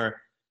lot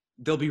where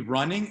they'll be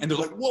running and they're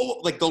like, whoa,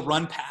 like they'll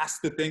run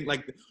past the thing,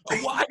 like,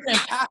 oh, I ran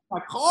past my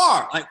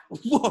car, like,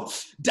 whoa,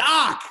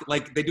 Doc,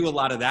 like they do a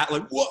lot of that,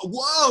 like,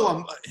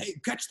 whoa, hey,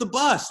 catch the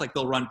bus, like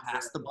they'll run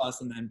past the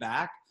bus and then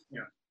back.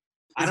 Yeah.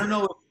 I don't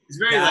know. It's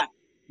very like,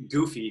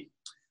 goofy.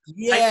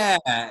 Yeah,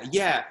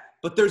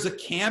 but there's a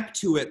camp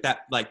to it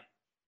that like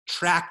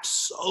tracked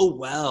so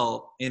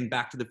well in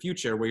Back to the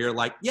Future where you're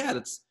like, yeah,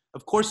 that's,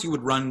 of course you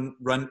would run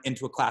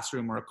into a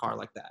classroom or a car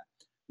like that.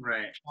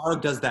 Right. Shah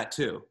Rukh does that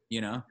too,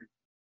 you know?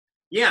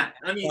 Yeah,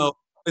 I mean,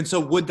 so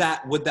would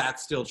that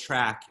still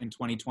track in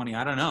 2020?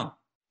 I don't know.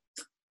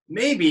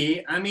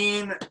 Maybe. I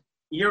mean,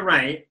 you're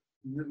right.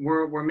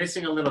 We're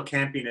missing a little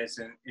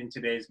campiness in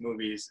today's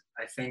movies.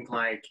 I think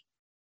like,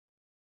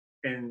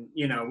 and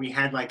you know, we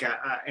had like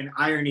an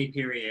irony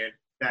period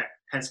that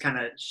has kind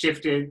of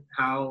shifted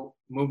how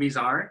movies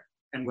are,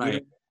 and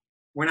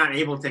we're not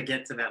able to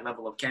get to that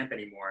level of camp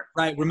anymore.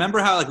 Right. Remember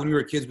how like when we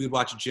were kids we'd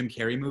watch Jim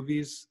Carrey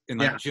movies and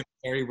like Jim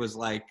Carrey was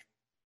like,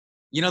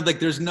 you know, like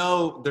they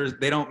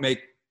don't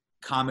make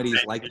comedies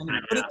like them.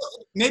 But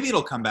maybe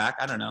it'll come back.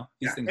 I don't know.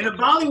 In the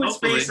Bollywood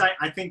space,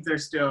 I think they're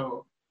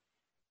still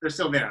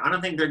there. I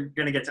don't think they're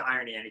gonna get to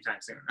irony anytime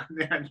soon.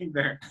 I think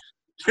they're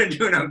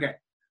doing okay.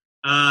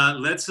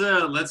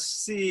 Let's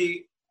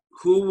see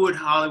who would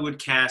Hollywood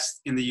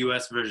cast in the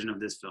U.S. version of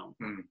this film.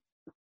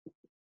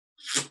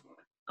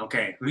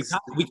 Okay. We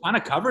kind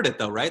of covered it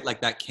though, right?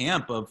 Like that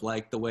camp of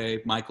like the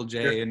way Michael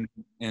J.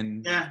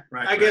 and Yeah,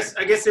 Right, I guess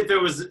if it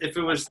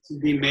was to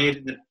be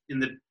made in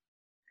the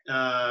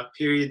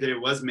period that it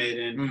was made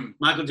in,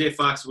 Michael J.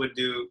 Fox would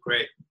do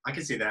great. I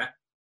can see that.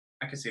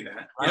 right,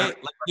 like,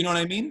 you know what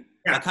I mean?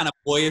 Yeah. That kind of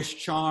boyish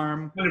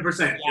charm,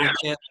 100%. Yeah.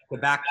 jacket, the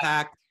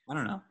backpack. I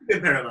don't know.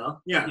 Good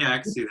parallel. Yeah. Yeah, I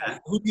can see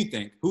that. Who do you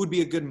think? Who would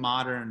be a good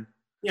modern?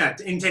 Yeah.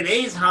 In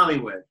today's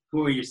Hollywood,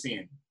 who are you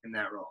seeing in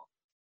that role?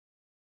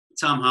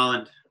 Tom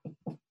Holland.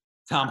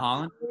 Tom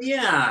Holland?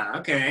 Yeah.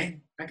 Okay.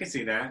 I can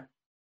see that.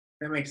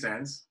 That makes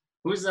sense.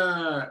 Who's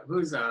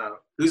Who's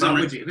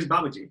Babuji? Who's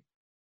Babuji?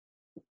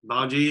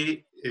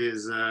 Balji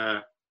is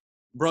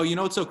Bro, you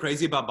know what's so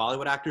crazy about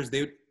Bollywood actors?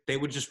 They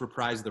would just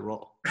reprise the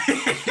role.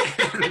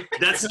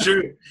 that's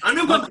true.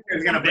 Anupam Kher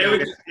is gonna They play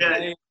would, it.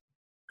 yeah.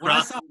 When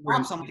I saw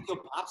Pops, I'm like, yo,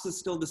 Pops is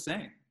still the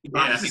same.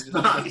 Pops is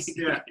Pops,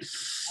 yeah.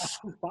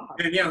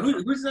 Pops. And yeah,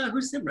 who's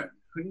Simran?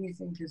 Who do you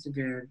think is a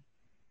good?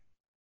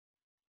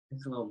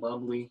 It's a little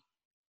bubbly.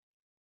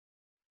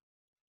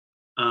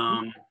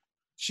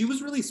 She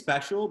was really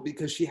special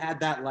because she had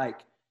that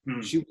like,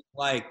 she was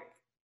like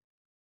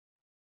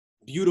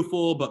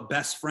beautiful but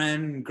best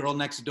friend, girl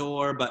next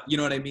door, but you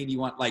know what I mean? You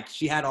want like,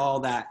 she had all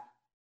that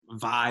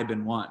vibe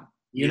in one.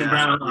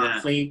 Unibrow,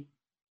 yeah. Fleet.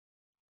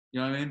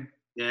 You know what I mean?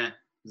 Yeah,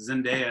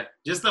 Zendaya.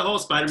 Just the whole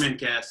Spider-Man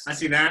cast. I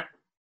see that.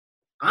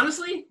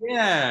 Honestly,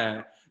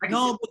 Yeah. I can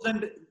No, but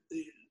then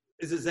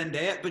is it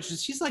Zendaya? But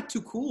she's like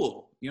too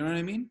cool. You know what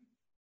I mean?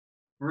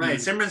 right.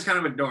 Simran's kind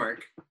of a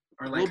dork,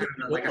 or like Little kind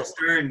of bit like a cool.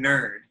 stern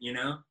nerd, you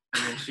know.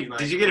 And then she like.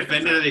 Did you get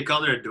offended that they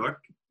called her a dork?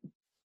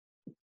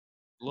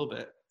 A little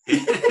bit.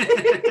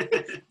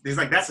 He's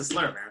like, that's a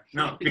slur, man.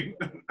 No,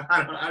 I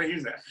don't know how to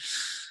use that.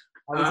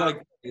 I was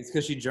like, it's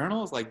because she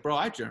journals? Like, bro,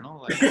 I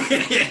journal. Like,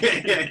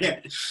 yeah.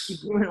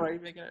 why are you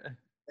making it?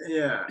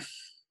 Yeah.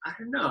 I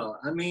don't know.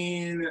 I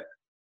mean,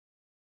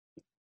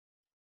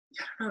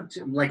 I don't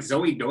know, like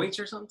Zoe Deutsch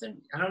or something.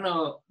 I don't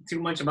know too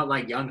much about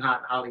like young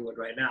hot Hollywood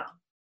right now.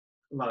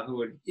 About who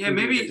would. Yeah, who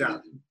would do maybe the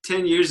job.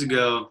 10 years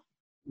ago,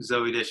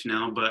 Zoe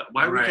Deschanel, but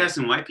why are we Right.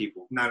 casting white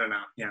people? No.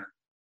 Yeah.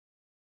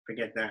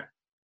 Forget that.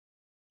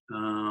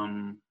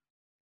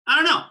 I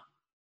don't know.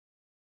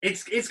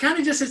 It's kind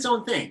of just its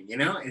own thing, you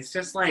know. It's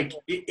just like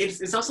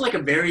it's also like a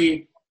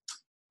very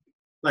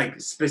like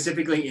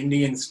specifically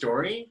Indian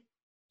story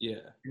Yeah.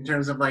 in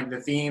terms of like the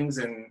themes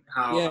and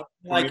how. Yeah.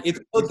 Like, it's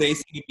so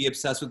basic to be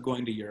obsessed with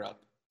going to Europe.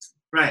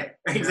 Right.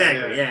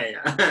 Exactly. Yeah.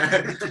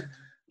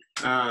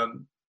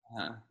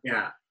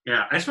 Yeah.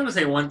 Yeah. I just want to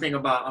say one thing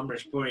about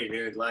Amrish Puri,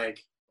 dude. Like,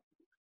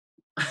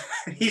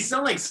 he's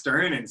so like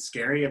stern and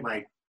scary and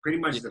like pretty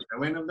much the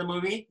villain of the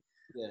movie.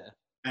 Yeah.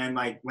 And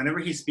like whenever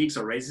he speaks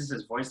or raises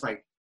his voice,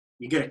 like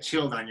you get a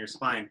chill down your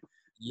spine.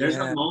 There's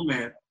a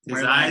moment His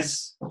where, like,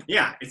 eyes,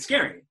 yeah, it's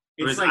scary.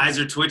 where It's his like eyes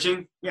are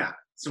twitching. yeah,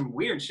 some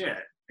weird shit.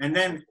 And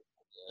then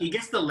he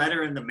gets the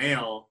letter in the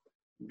mail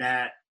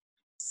that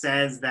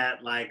says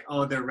that like,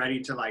 oh, they're ready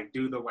to like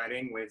do the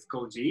wedding with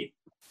Kuljit.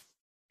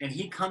 And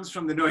he comes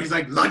from the door. He's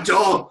like,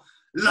 Laddo!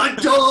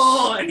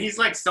 Laddo! And he's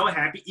like so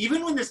happy.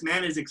 Even when this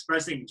man is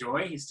expressing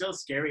joy, he's still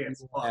scary as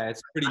fuck. Yeah,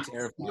 it's pretty Still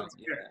terrifying.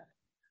 scary.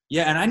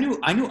 Yeah, and I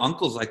knew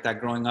uncles like that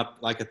growing up,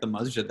 like at the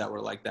masjid that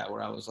were like that,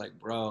 where I was like,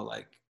 bro,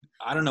 like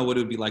I don't know what it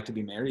would be like to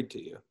be married to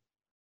you,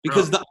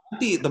 because the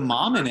auntie, the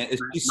mom in it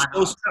is she's My so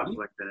house sweet.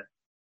 like that.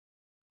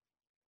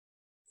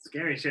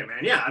 Scary shit, man.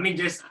 Yeah, I mean,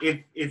 just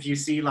if you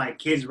see like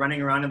kids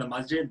running around in the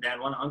masjid, that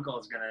one uncle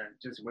is gonna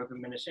just whip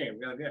him into shape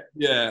real good.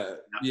 Yeah,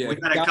 yeah. We've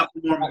got a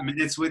couple more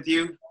minutes with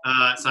you,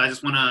 so I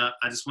just wanna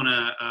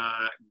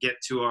get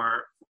to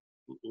our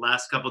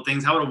last couple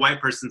things. How would a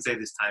white person say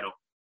this title?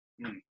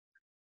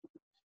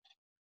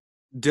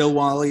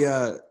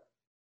 Dilwalia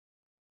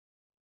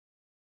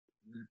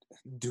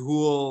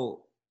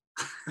dual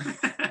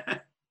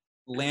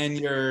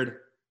lanyard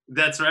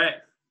That's right.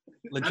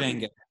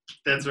 Lajanga.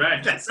 That's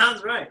right. That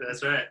sounds right.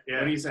 That's right. What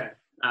Yeah. do you say?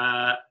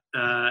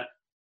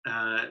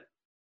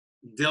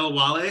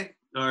 Dilwale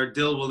or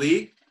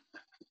Dilwali.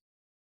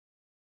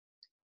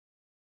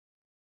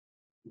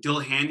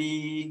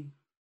 Dilhani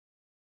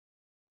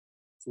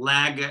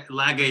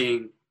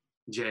Lagaying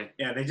J.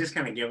 Yeah, they just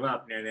kind of give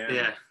up near there.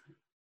 Yeah.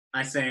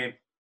 I say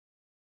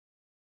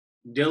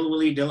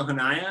Dilwali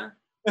Dilhanaya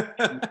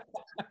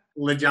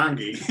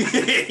Lajangi.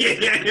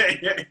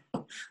 yeah.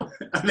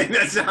 I think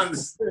that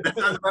sounds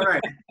about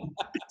right.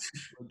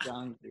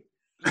 Lajanga.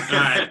 All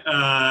right.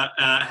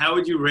 How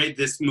would you rate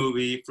this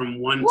movie from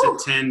 1 to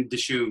 10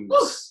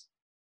 Dishoons?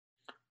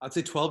 I'd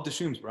say 12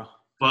 Dishoons, bro.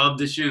 12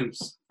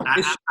 Dishoons.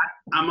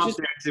 I'm up just-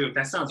 there too.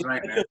 That sounds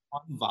right, It's man. a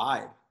fun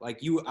vibe. Like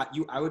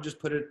I would just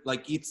put it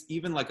like it's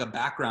even like a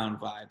background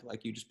vibe.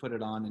 Like you just put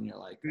it on and you're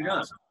like, Yeah.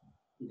 awesome.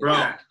 Bro,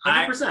 Yeah,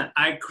 100%.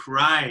 I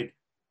cried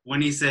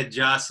when he said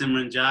Ja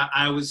Simran Ja.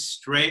 I was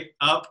straight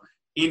up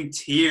in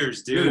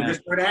tears, dude. Dude, this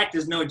third act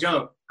is no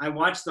joke. I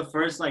watched the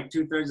first like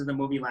 2/3 of the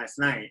movie last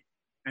night,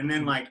 and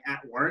then like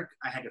at work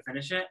I had to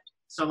finish it.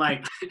 So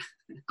like,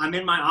 I'm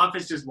in my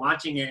office just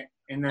watching it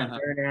in that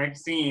third act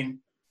scene,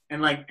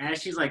 and like as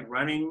she's like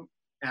running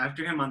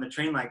after him on the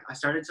train, like I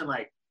started to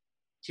like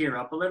tear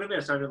up a little bit.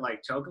 I started to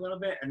like choke a little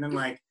bit, and then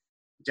like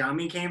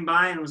Jami came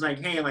by and was like,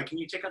 "Hey, like, can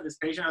you check out this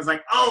patient?" I was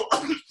like, "Oh,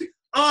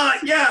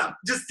 yeah,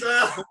 just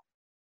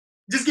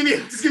give me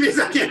a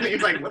second." And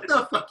he's like, "What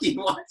the fuck are you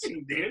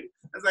watching, dude?"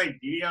 I was like,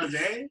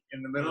 DDLJ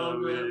in the middle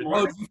of the Bro,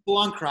 morning. you full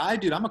on cry,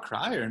 dude. I'm a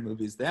crier in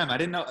movies. Damn, I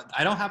didn't know.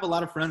 I don't have a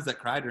lot of friends that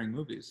cry during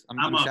movies.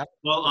 I'm a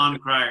full-on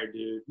crier,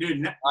 dude.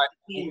 Dude,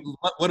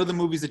 What are the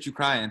movies that you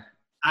cry in?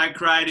 I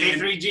cried in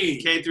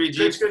K3G.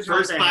 K3G.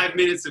 First 5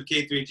 minutes of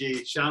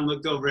K3G. Sean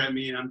looked over at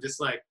me, and I'm just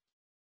like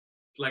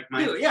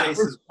my Dude, yeah, face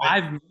is wet.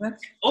 5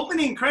 minutes?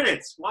 Opening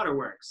credits,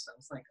 Waterworks. I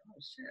was like, oh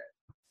shit.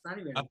 It's not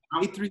even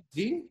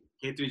A3G?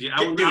 K3G.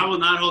 I will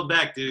not hold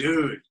back, dude.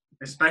 dude.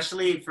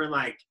 Especially for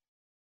like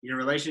your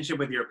relationship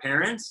with your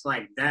parents,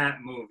 like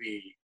that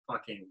movie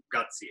fucking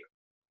guts you.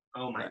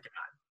 Oh my god.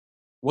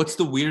 What's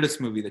the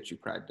weirdest movie that you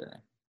cried during?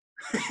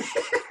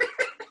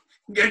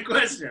 Good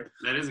question.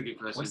 That is a good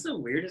question. What's the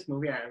weirdest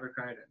movie I ever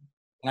cried in?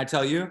 Can I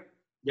tell you?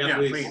 Yeah,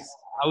 please.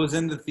 I was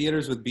in the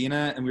theaters with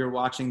Bina, and we were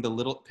watching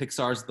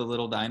Pixar's The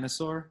Little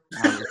Dinosaur.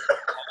 And I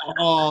was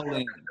all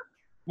in.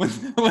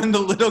 When the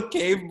little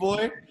cave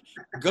boy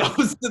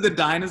goes to the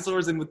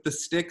dinosaurs, and with the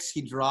sticks,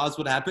 he draws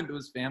what happened to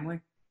his family.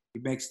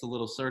 He makes the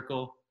little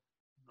circle,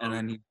 and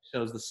then he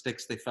shows the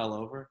sticks they fell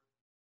over.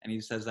 And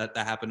he says that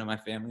happened to my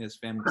family. His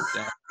family's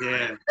dead.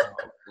 Yeah.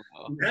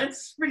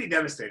 That's pretty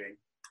devastating.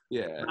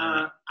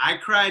 Yeah. I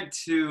cried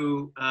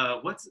to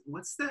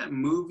what's that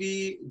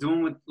movie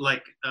doing with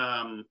like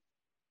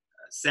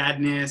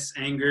sadness,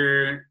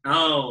 anger?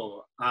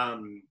 Oh,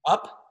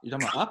 Up? You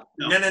talking about Up?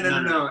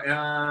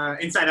 no.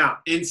 Inside Out.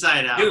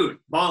 Inside Out. Dude,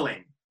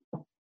 bawling.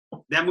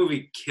 That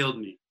movie killed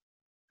me.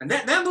 And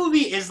that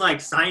movie is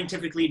like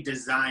scientifically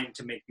designed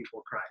to make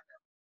people cry.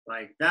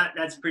 Like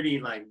that's pretty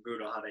like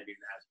brutal how they do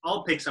that.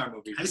 All Pixar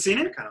movies. Have you seen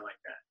it? Kind of like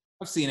that.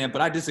 I've seen it,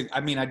 but I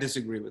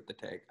disagree with the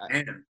take.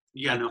 Man,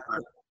 You got no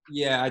heart.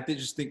 Yeah, I did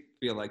just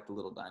feel like the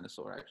little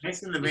dinosaur, actually.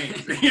 nice in the vein.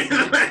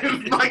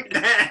 Fuck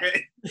that.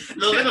 The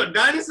little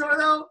dinosaur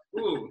though.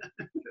 Ooh,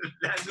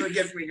 that's what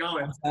gets me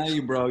going. I'm telling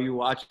you, bro, you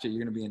watch it,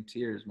 you're gonna be in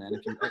tears, man.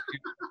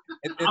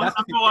 I'm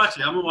gonna watch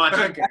it. I'm gonna watch it.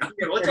 Okay,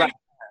 we'll take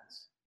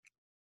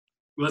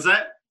What's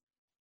that?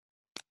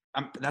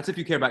 That's if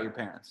you care about your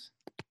parents.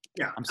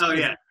 Yeah. Oh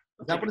yeah.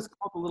 Is that what it's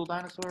called, the little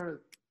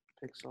dinosaur?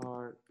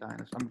 Pixar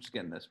dinosaur. I'm just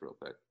getting this real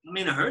quick. I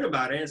mean, I heard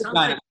about it. It sounds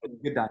like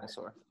Good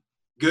dinosaur.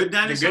 Good the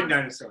dinosaur. good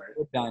dinosaur.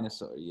 Good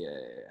dinosaur.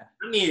 Yeah.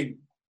 I mean,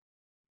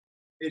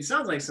 it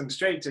sounds like some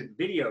straight to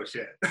video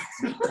shit.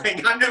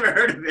 Like I've never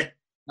heard of it.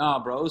 No,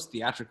 bro, it was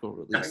theatrical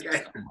release.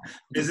 Okay.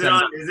 Is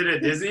it a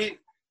Disney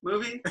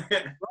movie?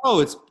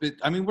 Bro,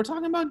 we're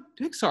talking about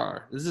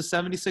Pixar. This is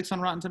 76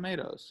 on Rotten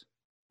Tomatoes.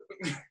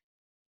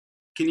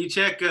 Can you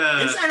check?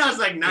 Inside Out's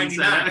like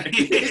 99.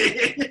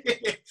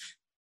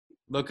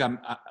 Look,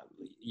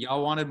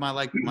 y'all wanted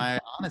my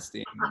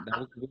honesty. That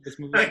was the biggest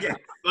movie. Okay.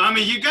 Well, I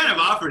mean, you kind of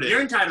offered You're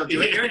it. entitled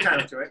to it. You're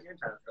entitled to it.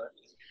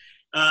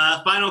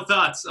 Final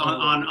thoughts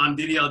on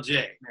DDLJ.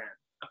 Man.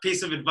 A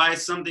piece of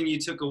advice, something you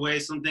took away,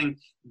 something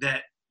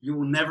that you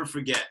will never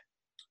forget.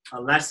 A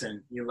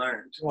lesson you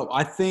learned. Well,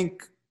 I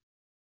think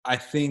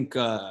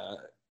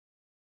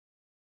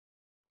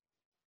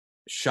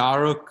Shah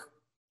Rukh,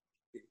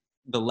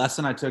 the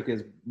lesson I took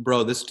is,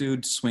 bro, this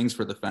dude swings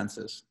for the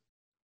fences.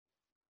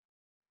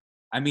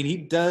 I mean, he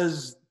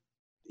goes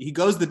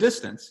the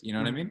distance, you know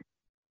what I mean?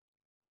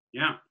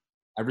 Yeah.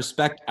 I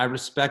respect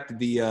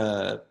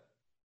the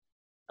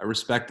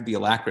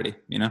alacrity,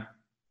 you know?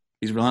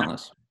 He's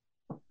relentless.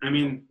 I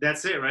mean,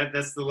 that's it, right?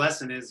 That's the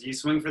lesson is you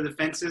swing for the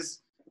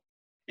fences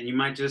and you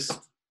might just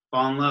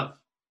fall in love.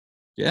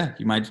 Yeah,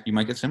 you might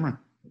get Simran.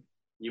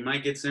 You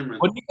might get Simran.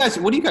 What do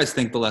you guys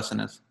think the lesson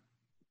is?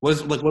 What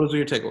is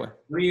your takeaway?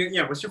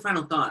 What's your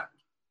final thought?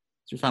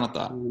 What's your final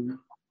thought?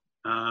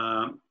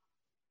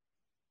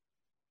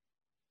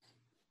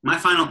 My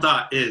final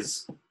thought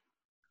is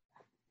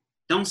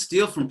don't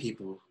steal from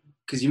people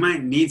because you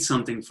might need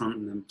something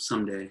from them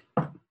someday.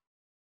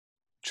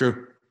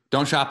 True.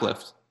 Don't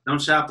shoplift. Don't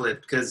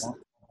shoplift because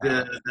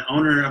the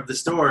owner of the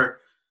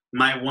store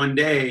might one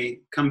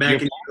day come back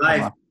into your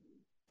life.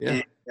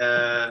 Yeah.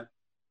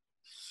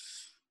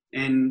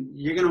 And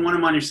you're going to want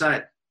him on your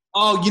side.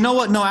 Oh, you know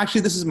what? No,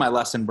 actually, this is my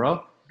lesson,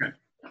 bro. Okay.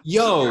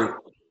 Yo,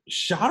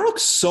 Shah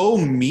Rukh's so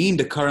mean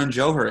to Karan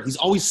Johar. He's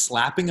always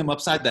slapping him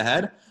upside the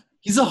head.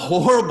 He's a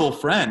horrible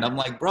friend. I'm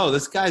like, bro,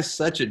 this guy's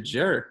such a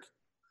jerk.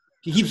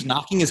 He keeps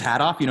knocking his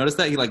hat off. You notice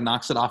that? He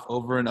knocks it off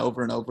over and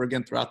over and over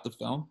again throughout the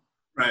film.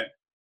 Right.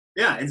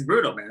 Yeah, it's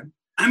brutal, man.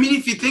 I mean,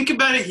 if you think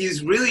about it,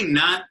 he's really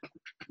not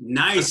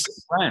nice.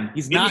 Friend.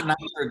 He's not nice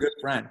or a good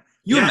friend.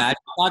 You imagine,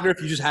 Lager, if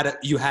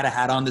you had a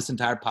hat on this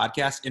entire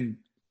podcast and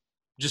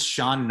just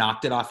Sean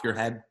knocked it off your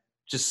head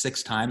just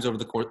 6 times over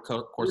the course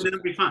of it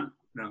would be fun.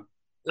 No.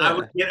 Yeah. I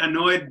would get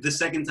annoyed the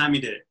second time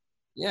you did it.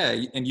 Yeah,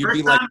 and you'd First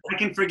be like, time, I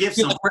can forgive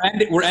someone.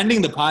 we're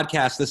ending the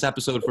podcast this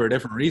episode for a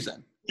different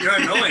reason. You're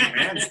annoying,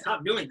 man.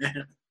 Stop doing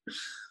that.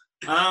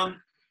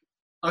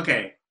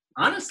 Okay,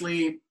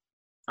 honestly,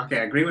 okay,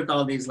 I agree with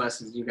all these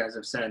lessons you guys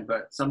have said,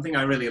 but something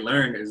I really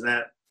learned is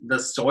that the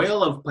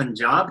soil of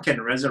Punjab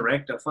can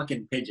resurrect a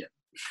fucking pigeon.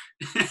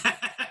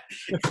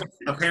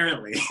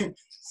 Apparently.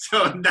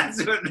 So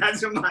that's what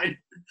my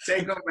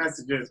take-home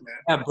message is, man.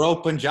 Yeah, bro,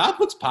 Punjab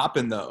looks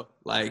popping though.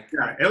 Like,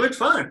 Yeah, it looked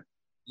fun.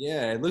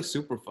 yeah, it looks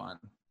super fun.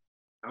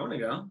 I want to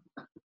go.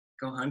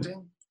 Go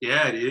hunting.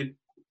 Yeah, dude.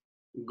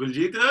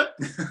 Guljita?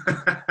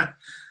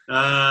 All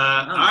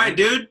right,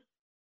 dude.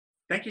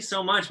 Thank you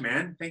so much,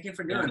 man. Thank you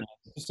for doing it.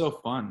 This was so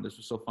fun. This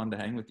was so fun to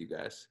hang with you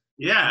guys.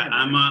 Yeah, Yeah,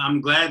 man.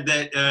 I'm glad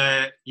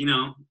that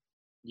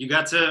you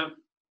got to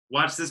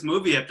watch this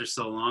movie after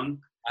so long.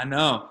 I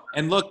know.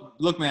 And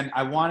look, man,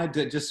 I wanted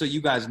to, just so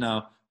you guys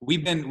know,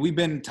 we've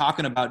been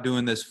talking about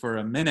doing this for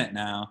a minute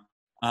now.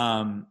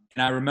 And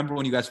I remember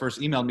when you guys first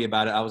emailed me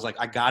about it, I was like,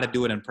 I got to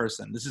do it in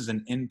person. This is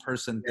an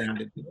in-person thing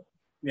to do.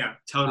 Yeah.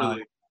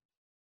 Totally.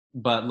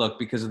 But look,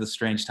 because of the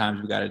strange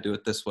times, we got to do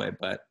it this way.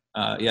 But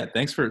yeah,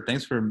 thanks for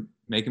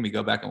making me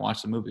go back and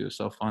watch the movie. It was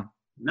so fun.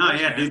 No,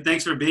 yeah, dude.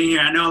 Thanks for being here.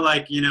 I know,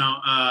 like,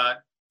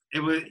 it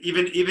was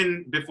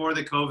even before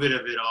the COVID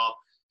of it all.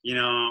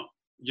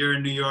 You're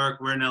in New York,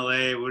 we're in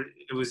LA.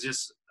 It was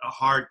just a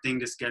hard thing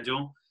to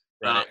schedule.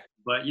 Right.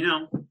 But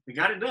We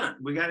got it done.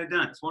 we got it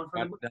done. It's one for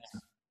the book.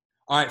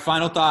 All right,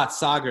 final thoughts,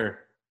 Sagar,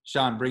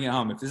 Sean, bring it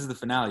home. If this is the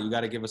finale, you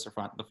got to give us the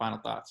final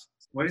thoughts.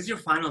 What is your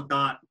final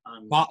thought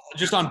on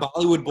Just on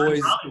Bollywood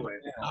Boys. Bollywood?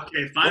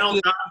 Okay, final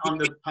thought on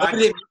the What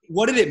podcast.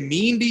 what did it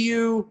mean to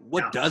you?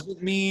 What Yeah. does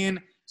it mean?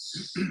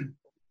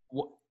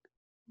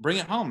 Bring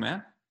it home,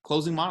 man.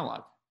 Closing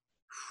monologue.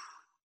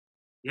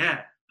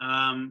 Yeah.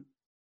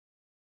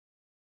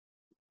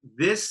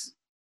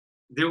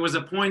 There was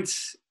a point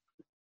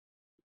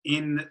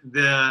in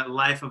the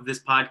life of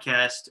this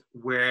podcast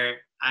where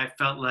I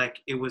felt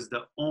like it was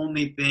the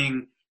only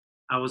thing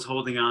I was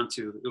holding on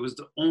to. It was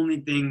the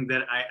only thing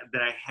that I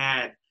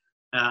had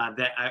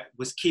that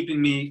was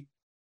keeping me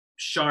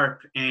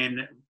sharp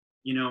and,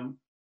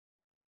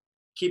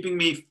 keeping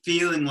me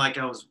feeling like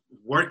I was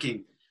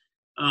working.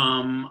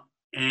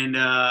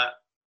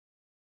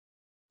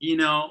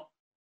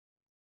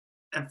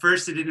 At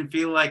first it didn't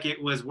feel like it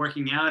was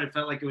working out. It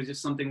felt like it was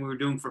just something we were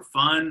doing for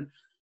fun.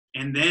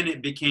 And then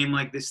it became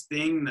like this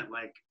thing that,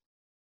 like,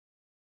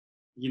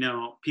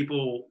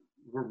 people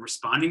were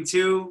responding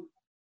to.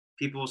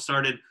 People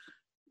started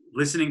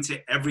listening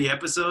to every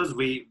episode.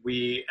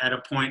 We at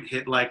a point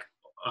hit like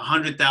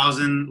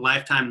 100,000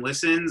 lifetime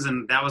listens.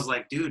 And that was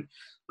like, dude,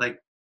 like,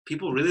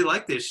 people really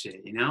like this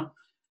shit,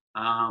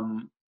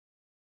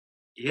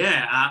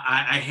 Yeah,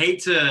 I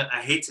hate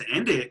to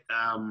end it.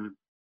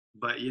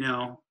 But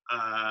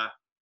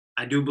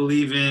I do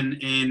believe in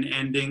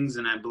endings,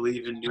 and I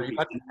believe in new Are you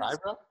about to cry,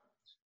 bro?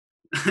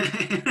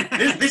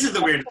 This is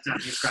the weirdest time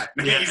you cried.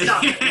 Yeah.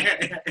 Stop.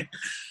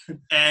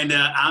 And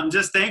I'm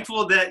just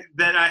thankful that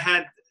I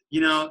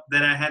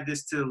had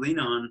this to lean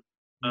on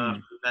for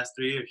the past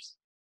 3 years.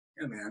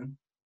 Yeah, man.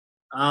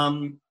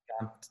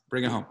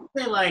 Bring it home.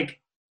 Say,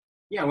 like,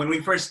 yeah, when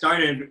we first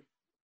started,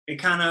 it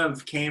kind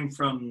of came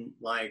from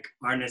like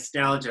our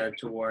nostalgia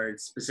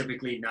towards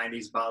specifically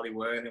 90s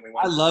Bollywood, and we I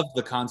wanted. love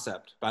the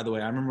concept, by the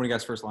way. I remember when you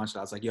guys first launched it,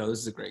 I was like, yo, this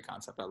is a great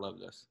concept. I love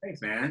this.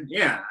 Thanks, man.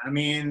 Yeah, I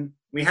mean,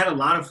 we had a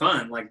lot of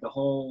fun like the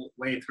whole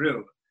way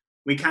through.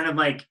 We kind of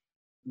like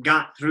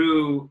got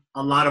through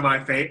a lot of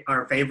our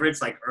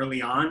favorites like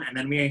early on, and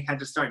then we had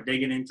to start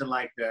digging into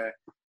like the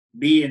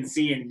B and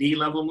C and D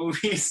level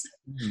movies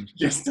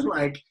just to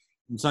like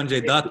And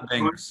Sanjay Dutt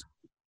bangs.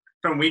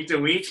 from week to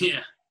week.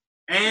 Yeah.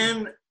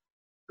 And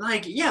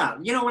like, yeah,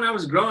 when I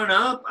was growing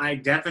up, I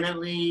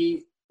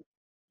definitely,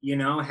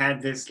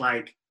 had this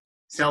like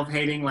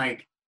self-hating,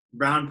 like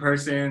brown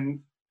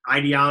person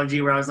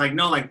ideology where I was like,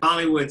 no, like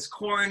Bollywood's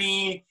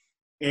corny.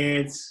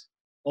 It's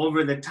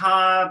over the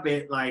top.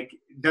 It like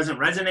doesn't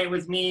resonate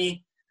with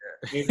me.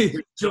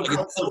 It's too Like,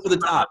 it's over the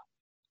top.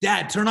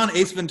 Dad, turn on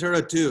Ace Ventura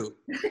 2.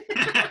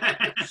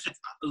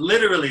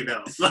 Literally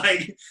though,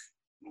 like,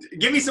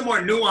 give me some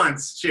more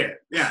nuanced shit.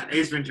 Yeah,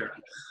 Ace Ventura.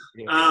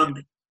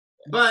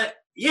 But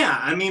yeah,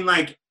 I mean,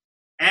 like,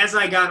 as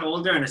I got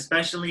older, and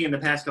especially in the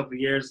past couple of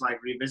years,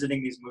 like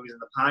revisiting these movies in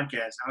the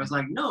podcast, I was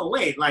like, no,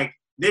 wait, like,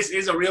 this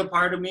is a real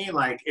part of me.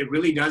 Like, it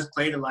really does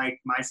play to like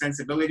my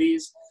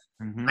sensibilities.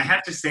 Mhm. I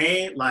have to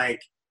say,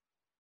 like,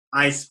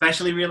 I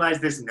especially realize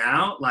this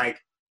now. Like,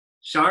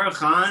 Shah Rukh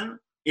Khan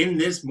in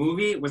this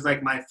movie was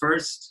like my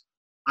first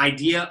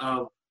idea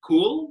of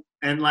cool,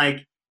 and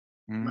like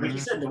you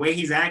said, the way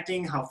he's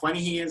acting, how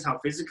funny he is, how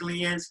physical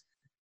he is,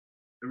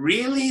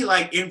 really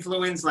like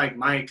influenced like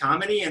my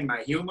comedy and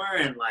my humor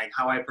and like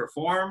how I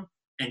perform,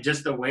 and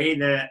just the way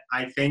that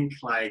I think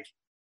like,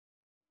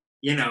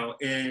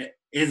 it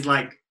is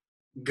like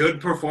good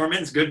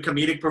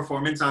comedic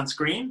performance on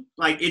screen.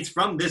 Like, it's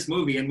from this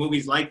movie and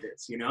movies like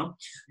this,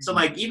 So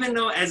like, even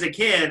though as a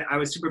kid I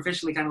was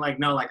superficially kind of like,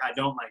 no, like, I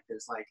don't like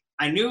this, like,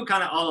 I knew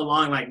kind of all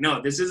along, like,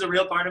 no, this is a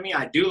real part of me.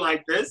 I do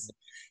like this.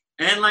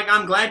 And like,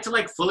 I'm glad to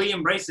like fully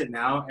embrace it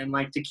now, and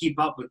like to keep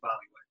up with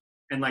Bollywood,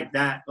 and like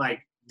that like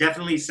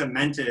definitely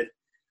cemented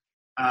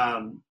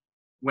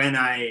when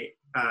I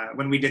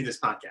when we did this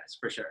podcast,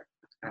 for sure.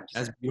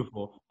 That's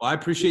beautiful. Well, I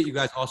appreciate you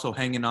guys also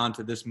hanging on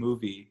to this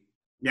movie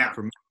Yeah.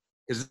 for me,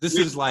 because this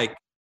is like,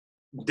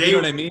 Day, you know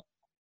what I mean?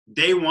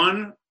 day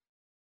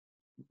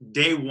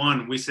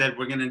one, we said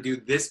we're gonna do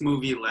this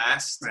movie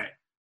last, Right.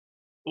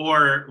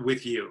 or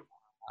with you.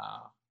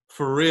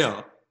 For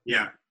real.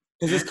 Yeah.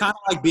 Because it's kind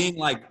of like being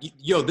like,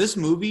 yo, this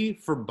movie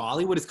for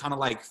Bollywood is kind of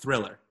like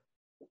Thriller.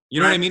 You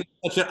know what I mean?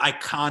 It's such an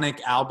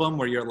iconic album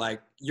where you're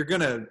like, you're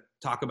going to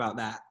talk about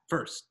that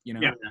first, you know?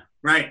 Yeah.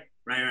 Right.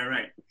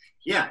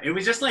 Yeah, it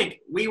was just like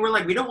we were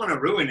like, we don't want to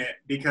ruin it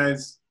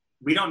because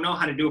we don't know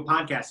how to do a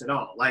podcast at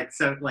all. Like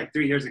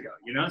 3 years ago,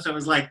 you know. So it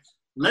was like,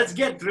 let's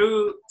get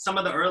through some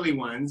of the early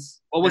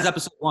ones. What was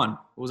episode one?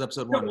 What was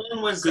episode one?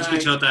 One was Kuch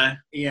Kuch Hota Hai.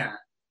 yeah,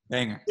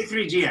 Banger.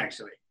 K3G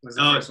actually was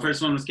the Oh, first one.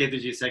 first one was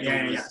K3G, second Yeah,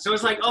 one was... yeah. So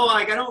it's like, oh,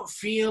 like I don't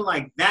feel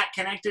like that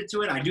connected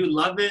to it. I do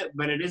love it,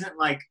 but it isn't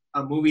like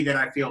a movie that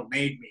I feel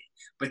made me.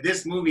 But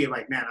this movie,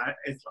 like, man,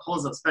 it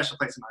holds a special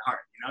place in my heart,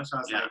 you know. So I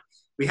was like,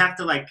 we have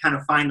to like kind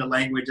of find the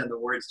language and the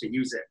words to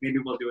use it. Maybe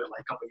we'll do it like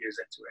a couple years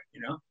into it,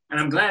 you know. And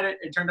I'm glad it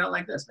turned out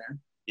like this, man.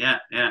 Yeah.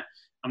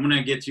 I'm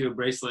gonna get you a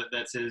bracelet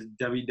that says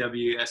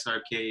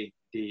WWSRKD.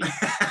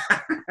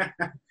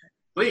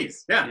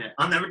 Please, yeah.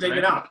 I'll never take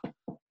it off.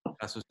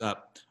 That's what's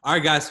up. All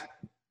right, guys.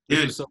 This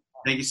Dude, was so-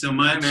 thank you so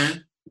much, Yeah,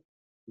 man.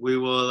 We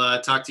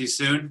will talk to you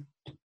soon.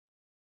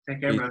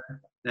 Take care,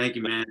 brother. Thank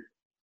you, man.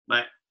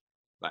 Bye.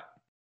 Bye.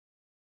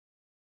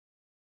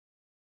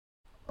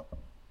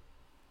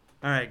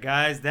 All right,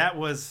 guys, that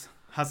was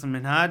Hassan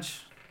Minhaj.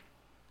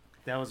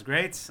 That was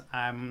great.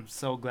 I'm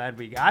so glad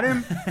we got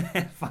him.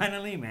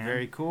 Finally, man.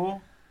 Very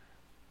cool.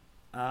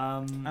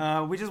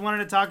 Um, We just wanted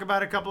to talk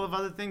about a couple of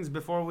other things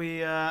before we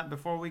go.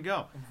 before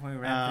we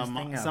wrap this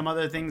thing up. Some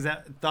other things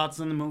thoughts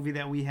on the movie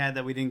that we had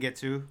that we didn't get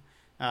to.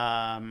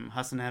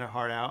 Hassan had a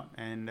heart out,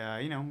 and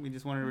we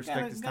just wanted to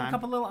respect his got a time.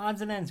 couple little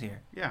odds and ends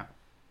here. Yeah.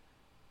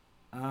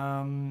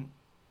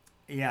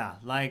 Yeah,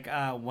 like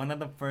one of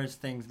the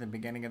first things in the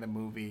beginning of the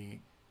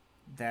movie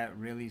that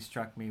really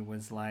struck me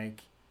was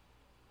like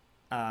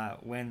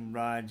when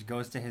Raj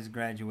goes to his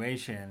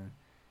graduation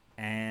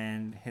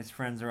and his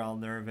friends are all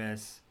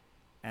nervous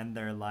and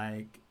they're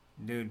like,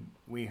 dude,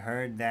 we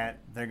heard that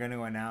they're going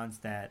to announce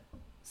that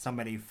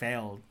somebody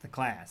failed the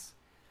class.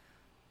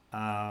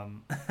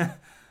 And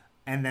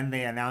then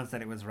they announced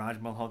that it was Raj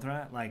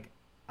Malhotra. Like,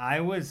 I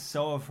was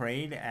so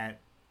afraid at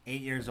 8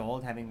 years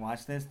old, having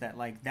watched this, that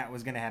like that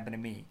was going to happen to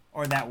me,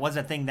 or that was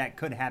a thing that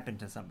could happen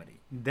to somebody.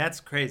 That's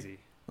crazy.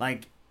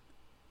 Like,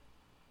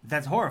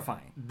 that's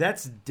horrifying.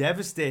 That's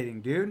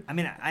devastating, dude. I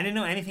mean, I didn't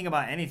know anything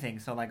about anything,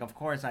 so like, of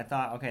course, I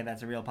thought, okay,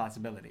 that's a real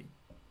possibility.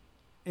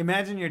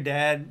 Imagine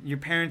your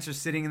parents are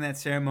sitting in that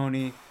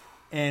ceremony,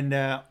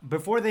 and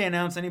before they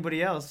announce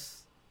anybody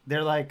else,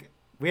 they're like,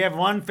 "We have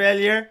one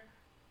failure,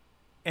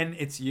 and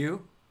it's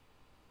you."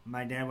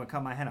 My dad would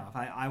cut my head off.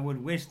 I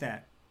would wish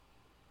that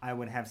I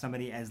would have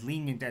somebody as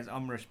lenient as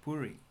Amrish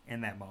Puri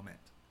in that moment.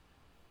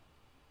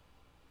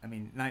 I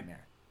mean,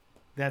 nightmare.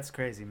 That's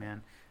crazy,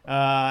 man.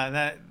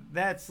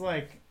 That's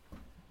like,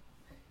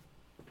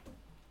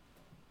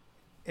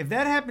 if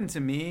that happened to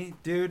me,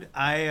 dude,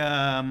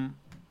 I'll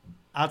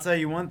tell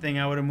you one thing.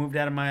 I would have moved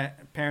out of my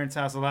parents'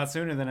 house a lot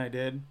sooner than I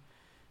did.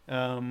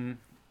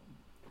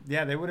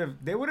 Yeah, they would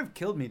have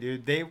killed me,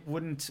 dude. They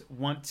wouldn't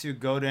want to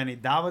go to any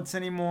davats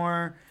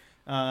anymore,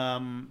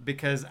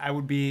 because I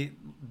would be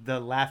the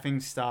laughing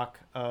stock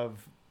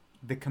of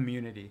the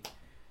community.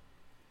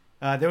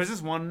 There was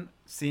this one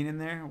scene in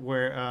there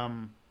where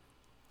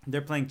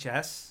they're playing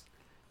chess.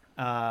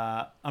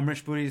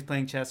 Amrish Puri is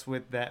playing chess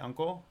with that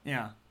uncle.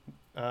 Yeah.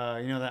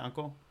 You know that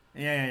uncle?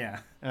 Yeah.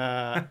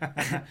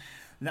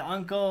 The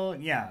uncle,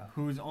 yeah,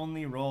 whose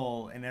only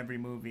role in every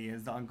movie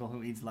is the uncle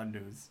who eats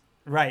laddus.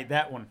 Right,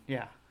 that one.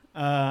 Yeah.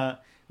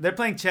 They're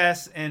playing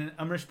chess, and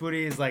Amrish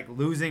Puri is like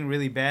losing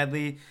really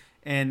badly,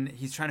 and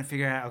he's trying to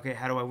figure out, okay,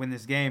 how do I win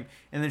this game?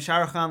 And then Shah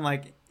Rukh Khan,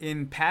 like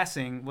in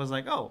passing, was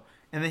like, oh,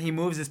 and then he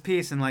moves his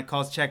piece and like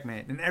calls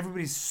checkmate, and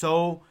everybody's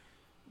so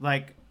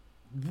like,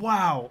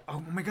 wow,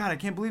 oh my god, I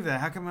can't believe that.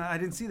 How come I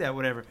didn't see that?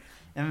 Whatever.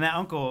 And then that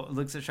uncle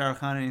looks at Shah Rukh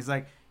Khan and he's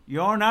like,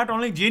 you're not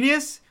only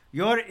genius,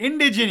 you're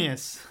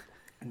indigenous.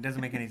 It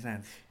doesn't make any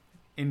sense.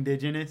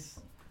 Indigenous.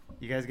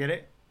 You guys get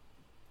it?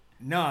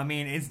 No, I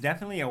mean, it's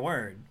definitely a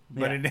word,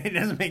 but Yeah. it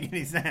doesn't make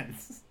any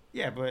sense.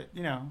 Yeah, but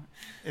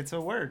it's a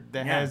word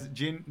that Yeah. has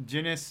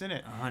genius in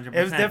it. 100%.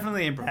 It was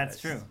definitely improvised. That's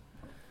true.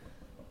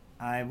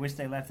 I wish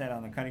they left that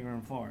on the cutting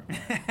room floor.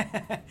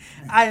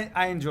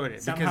 I enjoyed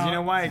it because Somehow- you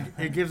know why?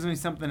 It gives me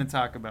something to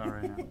talk about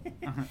right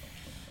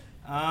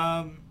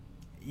now.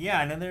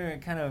 Yeah, another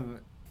kind of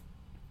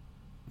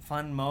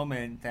fun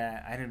moment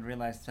that I didn't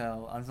realize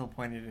till Ansel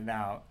pointed it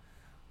out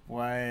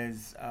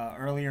was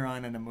earlier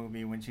on in the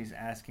movie when she's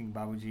asking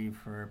Babuji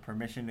for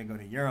permission to go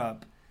to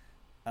Europe.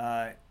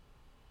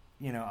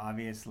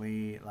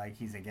 Obviously, like,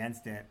 he's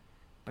against it,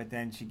 but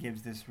then she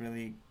gives this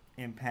really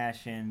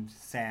impassioned,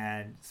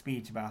 sad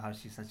speech about how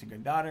she's such a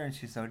good daughter and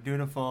she's so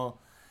dutiful.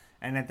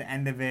 And at the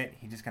end of it,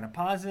 he just kind of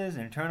pauses,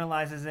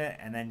 internalizes it,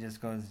 and then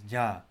just goes,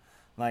 Ja,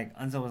 like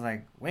Unzo was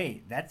like,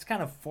 wait, that's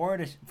kind of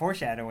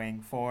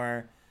foreshadowing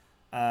for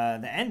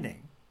the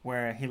ending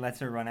where he lets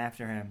her run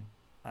after him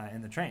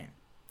in the train.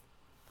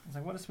 I was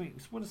like, what a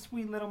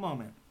sweet little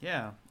moment.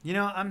 Yeah. You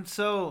know, I'm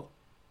so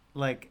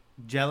like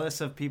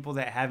jealous of people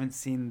that haven't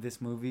seen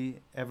this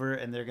movie ever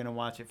and they're gonna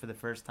watch it for the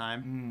first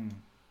time.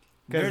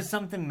 There's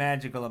something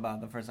magical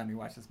about the first time you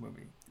watch this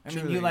movie. I mean,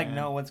 Truly, you like man.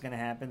 know what's gonna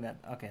happen. That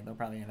okay, they'll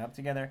probably end up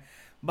together,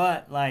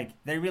 but like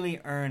they really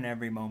earn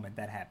every moment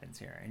that happens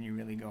here, and you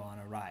really go on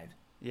a ride.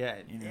 Yeah,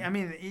 You know? I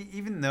mean,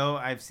 even though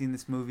I've seen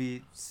this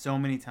movie so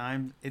many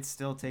times, it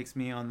still takes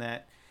me on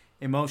that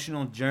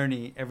emotional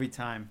journey every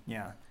time.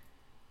 Yeah,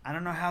 I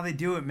don't know how they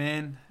do it,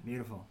 man.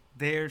 beautiful.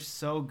 They're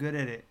so good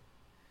at it.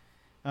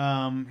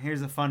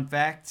 Here's a fun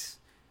fact.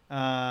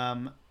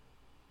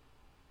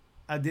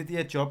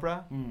 Aditya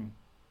Chopra,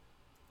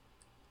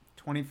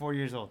 24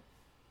 years old.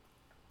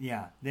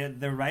 Yeah,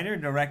 the writer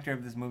director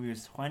of this movie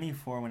was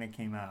 24 when it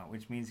came out,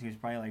 which means he was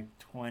probably like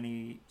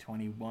 20,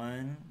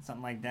 21,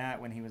 something like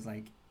that when he was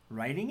like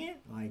writing it.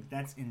 Like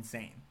that's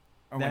insane.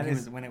 Or That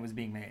is- when it was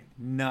being made.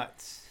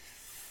 Nuts.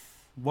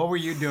 What were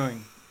you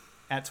doing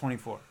at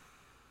 24?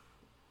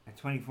 At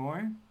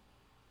 24,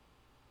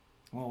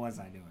 what was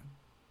I doing?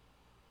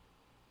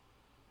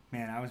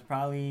 Man, I was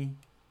probably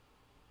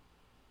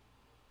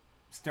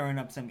stirring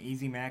up some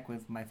Easy Mac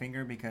with my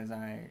finger because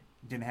I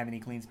didn't have any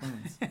clean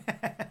spoons.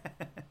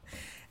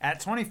 At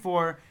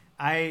 24,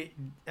 I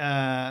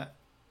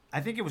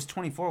think it was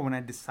 24 when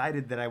I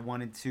decided that I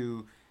wanted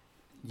to,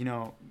 you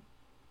know,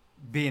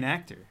 be an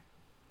actor.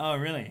 Oh,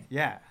 really?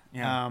 Yeah.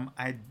 Yeah.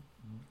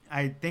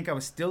 I think I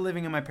was still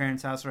living in my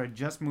parents' house, or I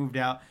just moved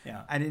out.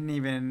 Yeah. I didn't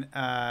even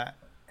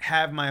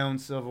have my own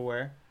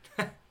silverware.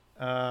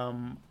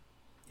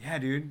 Yeah,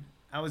 dude.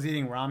 I was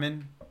eating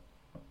ramen.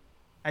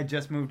 I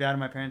just moved out of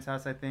my parents'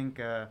 house, I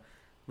think,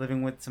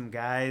 living with some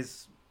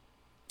guys.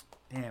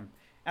 Damn.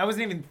 I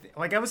wasn't even,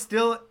 I was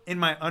still in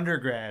my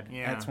undergrad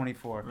Yeah. at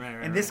 24. Right,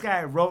 and this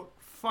guy wrote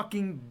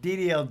fucking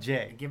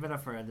DDLJ. Give it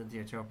up for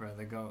Aditya Chopra,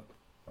 the GOAT.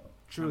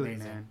 Truly,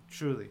 Amazing. man.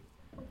 Truly.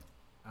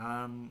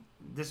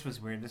 This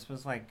was weird. This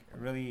was like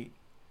really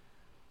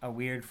a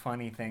weird,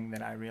 funny thing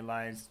that I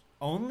realized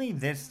only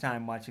this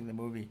time watching the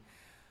movie.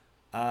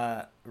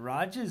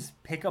 Raj's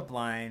pickup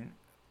line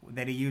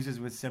that he uses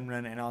with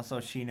Simran and also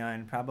Sheena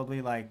and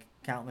probably like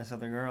countless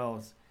other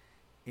girls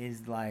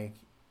is like,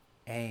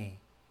 hey,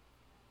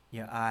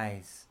 your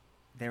eyes,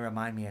 they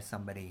remind me of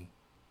somebody.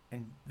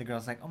 And the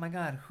girl's like, oh my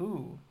God,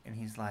 who? And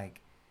he's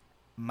like,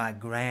 my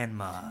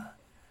grandma.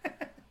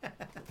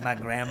 My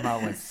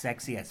grandma was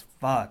sexy as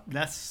fuck.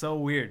 That's so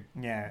weird.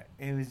 Yeah,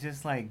 it was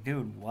just like,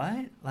 dude,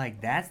 what? Like,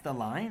 that's the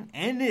line?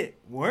 And it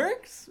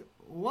works?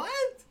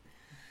 What?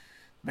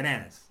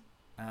 Bananas.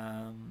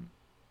 I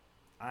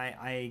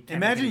can't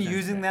Imagine make any sense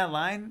using of it. that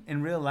line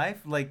in real life.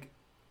 Like,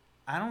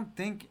 I don't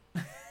think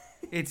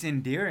it's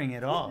endearing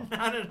at all.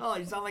 Not at all.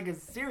 You sound like a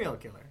serial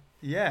killer.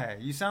 Yeah,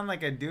 you sound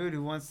like a dude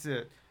who wants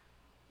to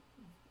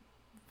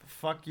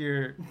fuck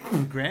your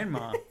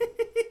grandma.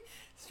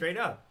 Straight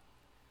up.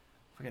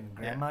 Fucking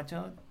grandma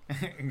child.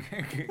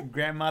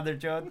 Grandmother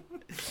Jod.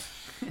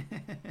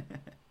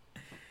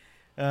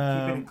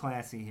 Keeping it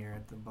classy here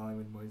at the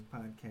Bollywood Boys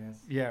podcast.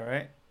 Yeah,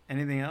 right?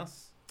 Anything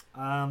else?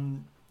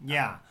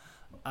 Yeah.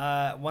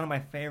 One of my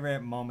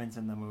favorite moments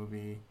in the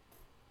movie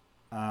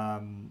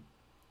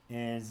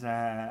is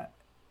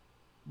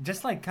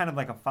just like kind of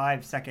like a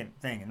 5-second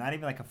thing, and not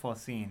even like a full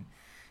scene.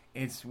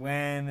 It's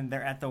when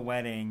they're at the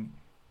wedding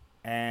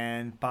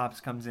and Pops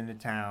comes into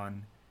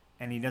town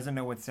and he doesn't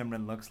know what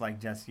Simran looks like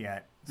just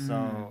yet.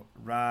 So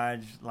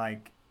Raj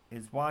like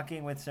is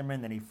walking with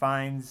Simran, then he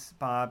finds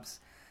Pops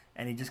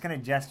and he just kind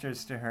of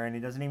gestures to her and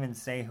he doesn't even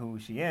say who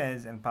she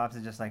is, and Pops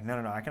is just like, no,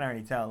 I can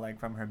already tell, like,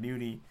 from her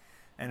beauty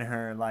and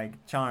her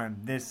like charm,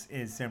 this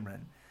is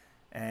Simran.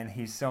 And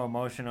he's so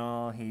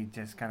emotional. He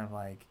just kind of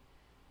like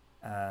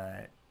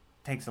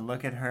takes a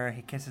look at her,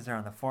 he kisses her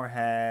on the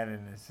forehead,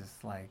 and it's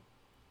just like,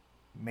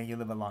 may you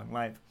live a long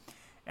life.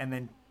 And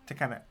then to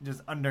kind of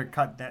just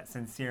undercut that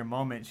sincere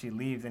moment, she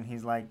leaves and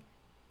he's like,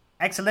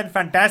 excellent,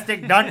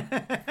 fantastic, done.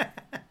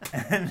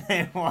 And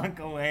they walk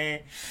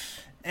away.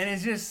 And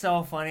it's just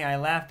so funny. I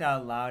laughed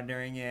out loud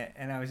during it,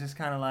 and I was just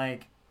kind of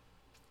like,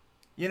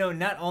 you know,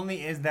 not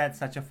only is that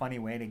such a funny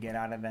way to get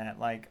out of that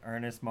like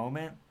earnest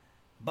moment,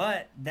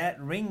 but that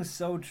rings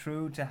so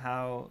true to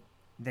how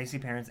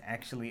Desi parents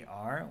actually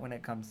are when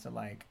it comes to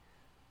like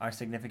our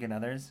significant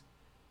others,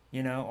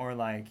 you know, or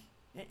like,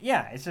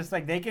 yeah, it's just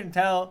like they can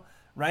tell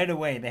right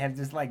away. They have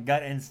this like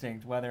gut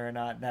instinct whether or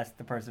not that's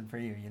the person for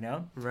you, you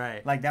know?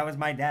 Right. Like that was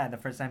my dad the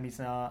first time he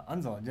saw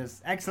Unzal.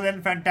 Just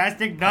excellent,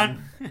 fantastic,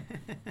 done.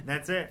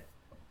 That's it.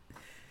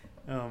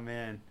 Oh,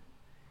 man.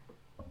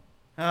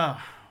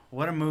 Oh,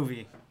 what a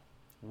movie.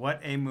 What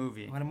a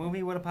movie. What a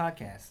movie, what a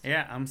podcast.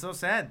 Yeah, I'm so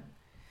sad.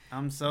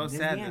 I'm so This is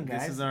sad the that end, this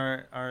guys. is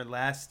our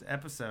last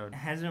episode. It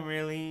hasn't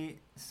really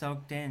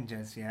soaked in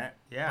just yet.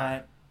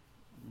 Yeah.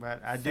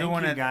 But I But do thank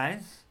want you to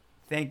guys.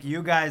 thank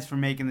you guys for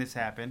making this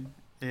happen.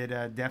 It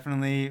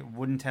definitely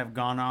wouldn't have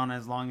gone on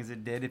as long as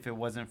it did if it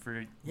wasn't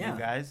for Yeah. you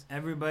guys.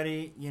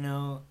 Everybody,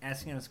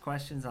 asking us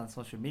questions on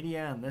social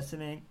media and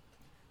listening.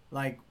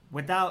 Like,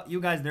 without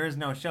you guys, there is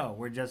no show.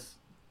 We're just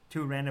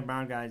two random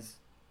brown guys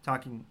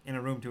talking in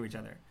a room to each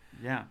other.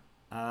 Yeah.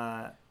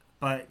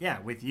 But yeah,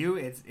 with you,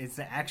 it's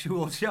the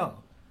actual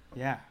show.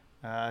 Yeah.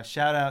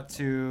 Shout out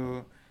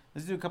to...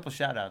 Let's do a couple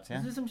shout outs, yeah?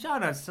 Let's do some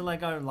shout outs to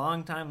like our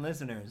longtime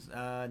listeners.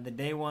 The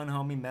day one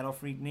homie, Metal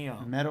Freak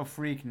Neo. Metal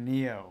Freak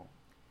Neo.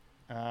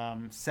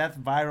 Seth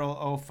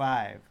Viral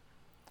 05.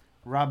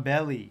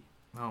 Robelli.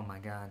 Oh my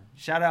god.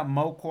 Shout out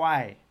Mo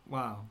Kwai.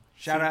 Wow.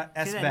 Shout out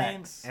See that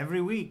name S-Bax.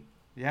 every week.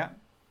 Yeah.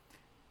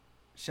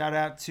 Shout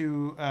out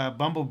to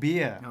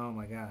Bumblebee. Oh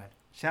my god.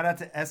 Shout out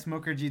to S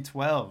Mukherjee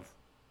 12.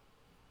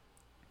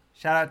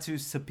 Shout out to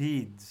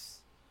Sapeeds.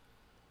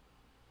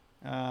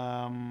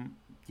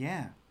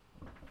 Yeah.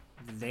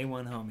 The day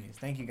one homies.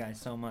 Thank you guys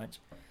so much.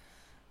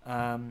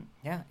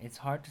 Yeah, it's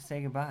hard to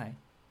say goodbye.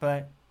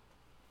 But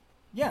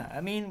yeah,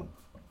 I mean,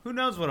 Who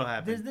knows what'll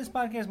happen? this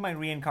podcast might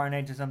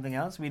reincarnate to something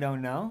else. We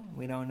don't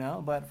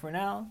know. But for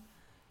now,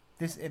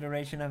 this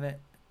iteration of it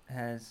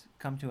has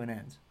come to an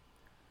end.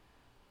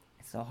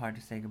 It's so hard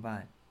to say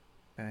goodbye.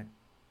 But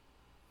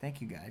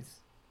thank you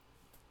guys.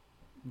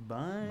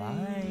 Bye.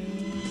 Bye.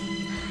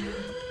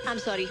 I'm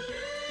sorry.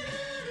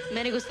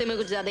 मैंने गुस्से में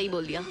कुछ ज्यादा ही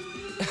बोल दिया.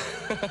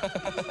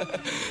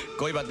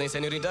 कोई बात नहीं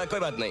सेन्योरिटा, कोई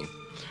बात नहीं.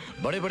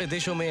 बड़े बड़े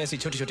देशों में ऐसी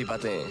छोटी छोटी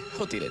बातें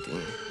होती रहती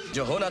हैं.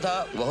 जो होना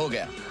था वो हो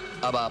गया.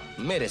 अब आप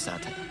मेरे साथ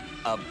हैं.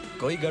 अब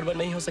कोई गड़बड़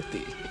नहीं हो सकती.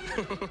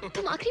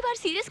 तुम आखिरी बार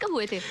सीरियस कब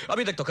हुए थे?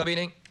 अभी तक तो कभी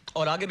नहीं.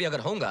 और आगे भी अगर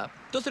होगा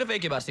तो सिर्फ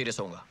एक ही बार सीरियस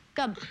होगा.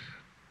 कब?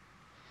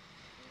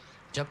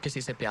 जब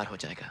किसी से प्यार हो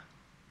जाएगा.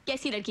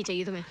 कैसी लड़की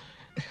चाहिए तुम्हें?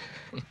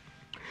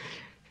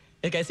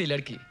 एक ऐसी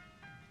लड़की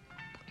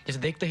जिसे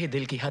देखते ही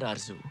दिल की हर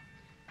आरज़ू,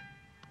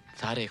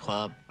 सारे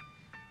ख्वाब,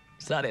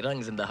 सारे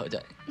रंग जिंदा हो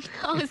जाए.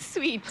 How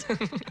sweet.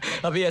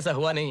 अभी ऐसा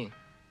हुआ नहीं,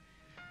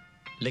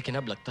 लेकिन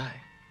अब लगता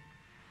है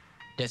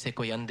जैसे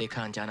कोई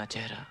अनदेखा अनजाना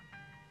चेहरा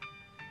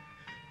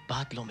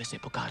बादलों में से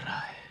पुकार रहा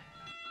है.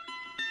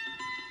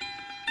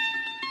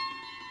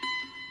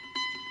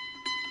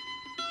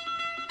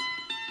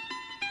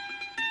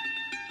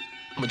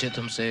 मुझे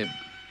तुमसे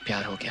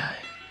प्यार हो गया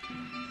है.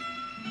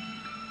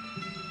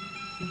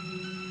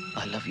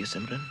 I love you,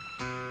 सिमरन.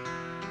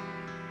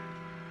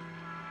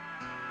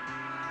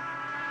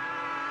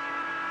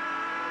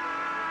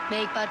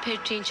 मैं एक बार फिर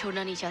ट्रेन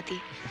छोड़ना नहीं चाहती.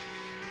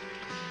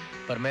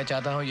 पर मैं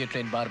चाहता हूँ ये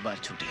ट्रेन बार बार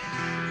छूटे.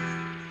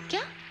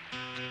 क्या?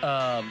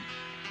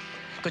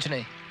 कुछ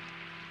नहीं.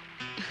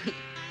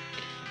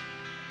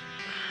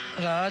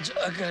 राज,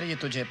 अगर ये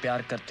तुझे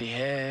प्यार करती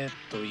है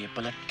तो ये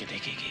पलट के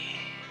देखेगी.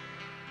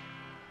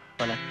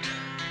 पलट.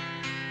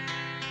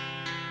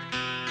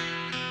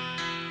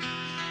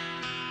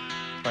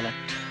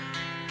 पलट.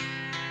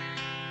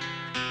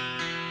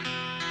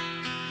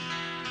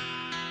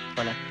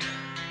 पलट.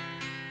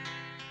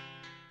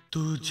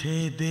 तुझे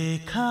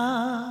देखा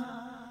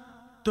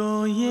तो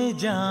ये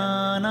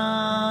जाना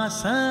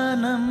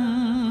सनम,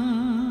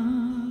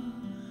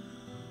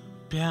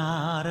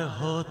 प्यार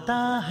होता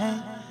है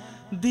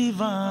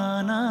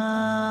दीवाना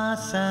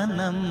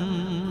सनम.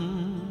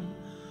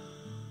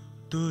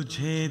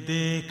 तुझे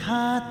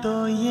देखा तो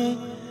ये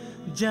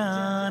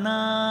जाना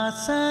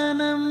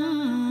सनम.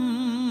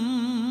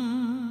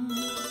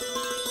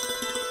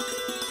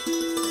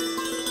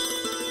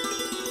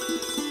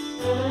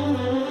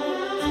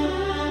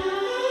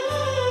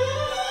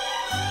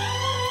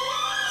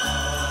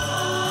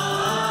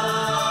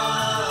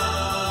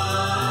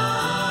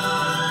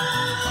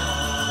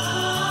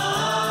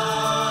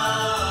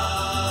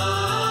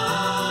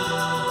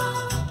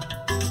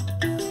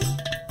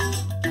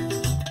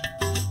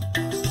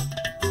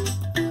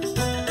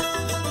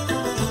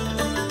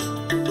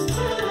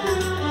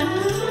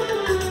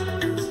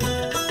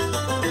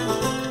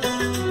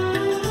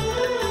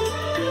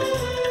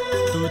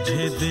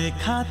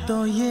 देखा तो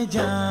ये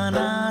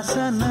जाना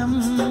सनम,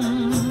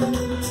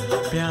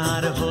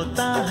 प्यार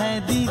होता है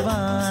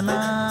दीवाना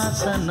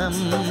सनम.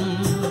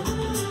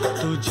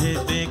 तुझे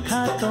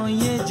देखा तो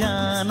ये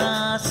जाना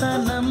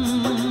सनम,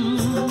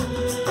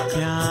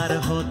 प्यार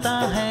होता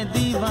है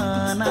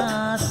दीवाना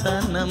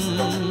सनम.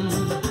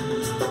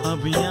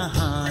 अब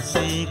यहाँ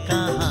से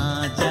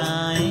कहाँ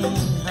जाएं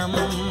हम,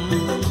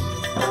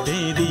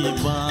 तेरी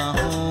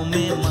बाहों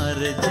में मर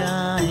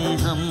जाएं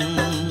हम.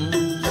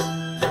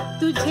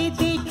 तुझे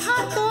देखा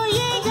तो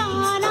ये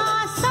जाना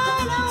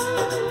सनम,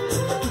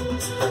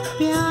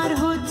 प्यार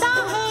होता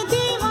है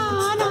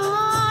दीवाना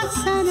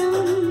सनम.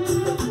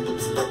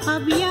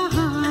 अब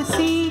यहाँ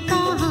से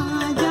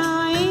कहाँ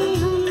जाए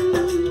हम,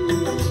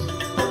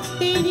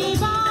 तेरी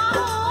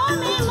बाहों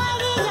में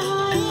मर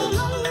जाए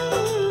हम.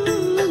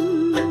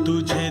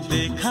 तुझे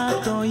देखा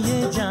तो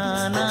ये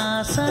जाना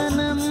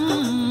सनम.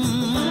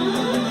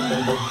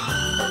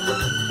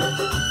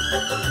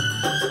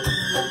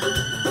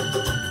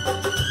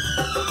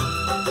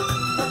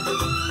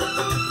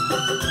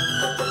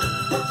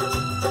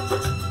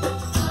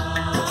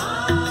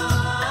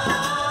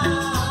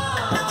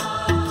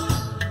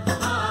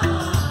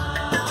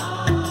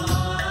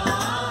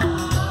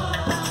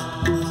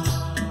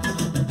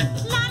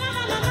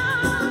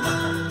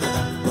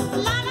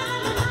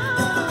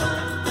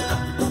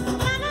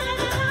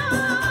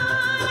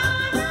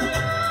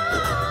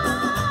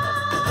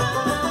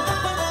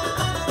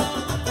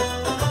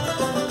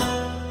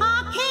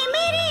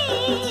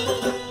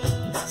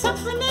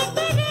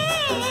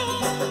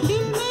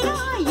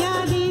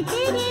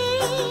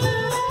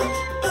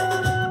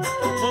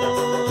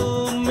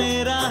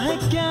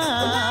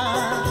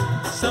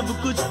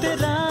 कुछ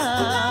तेरा,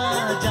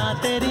 जा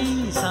तेरी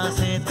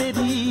सांसें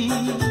तेरी।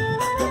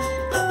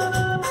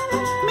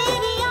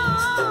 मेरी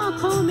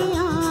आँखों में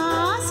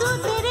आंसू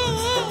तेरे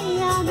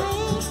आ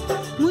गए,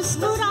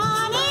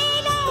 मुस्कुराने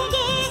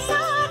लगे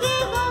सारे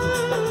गम।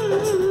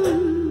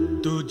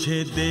 तुझे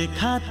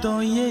देखा तो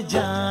ये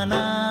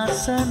जाना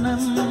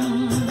सनम,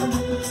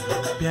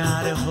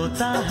 प्यार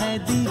होता है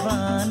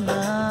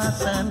दीवाना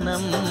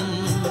सनम।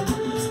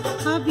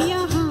 अब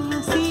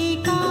यहाँ से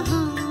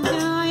कहाँ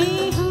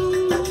जाए हम,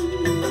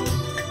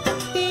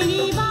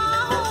 तेरी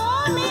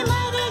बाहों में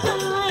मर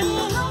जाए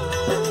हम।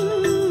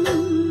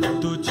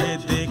 तुझे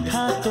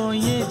देखा तो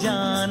ये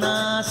जाना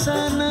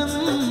सनम।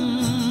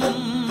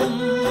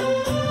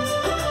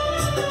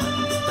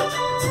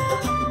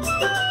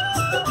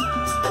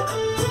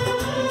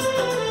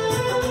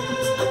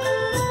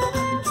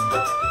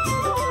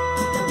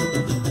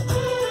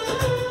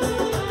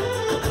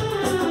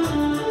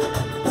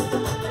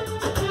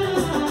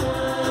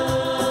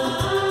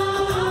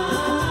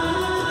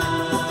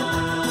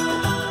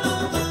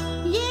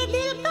 ये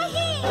दिल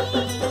कहीं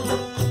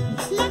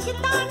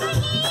लगता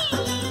नहीं,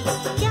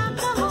 क्या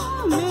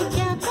कहूँ मैं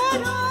क्या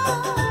करूँ।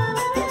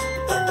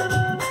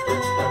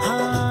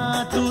 हाँ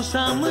तू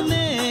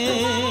सामने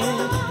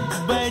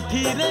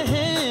बैठी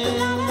रहे,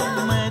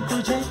 मैं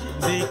तुझे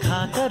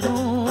देखा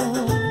करूं।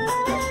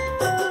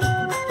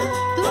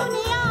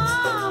 तूने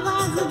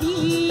आवाज़ दी,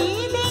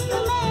 देख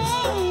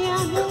मैं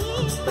आ गई,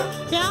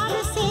 प्यार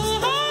से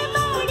है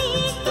बड़ी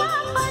क्या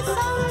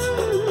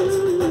पसंद।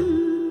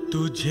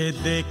 तुझे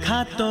देखा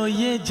तो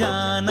ये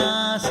जाना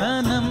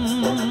सनम,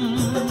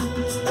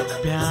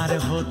 प्यार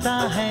होता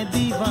है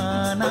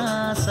दीवाना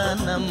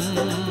सनम।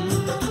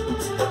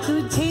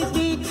 तुझे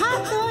देखा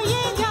तो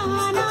ये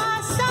जाना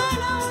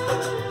सनम,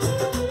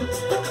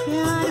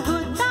 प्यार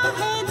होता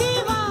है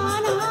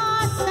दीवाना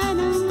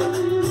सनम।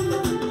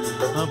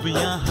 अब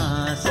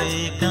यहाँ से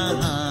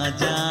कहाँ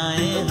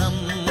जाए हम,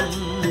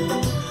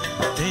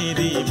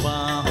 तेरी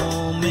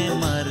बाहों में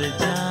मर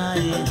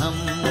जाए हम।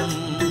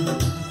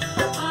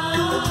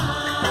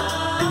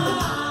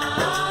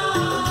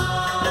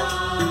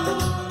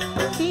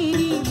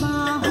 तेरी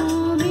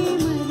बाहों में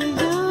मर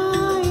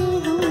जाए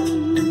हम।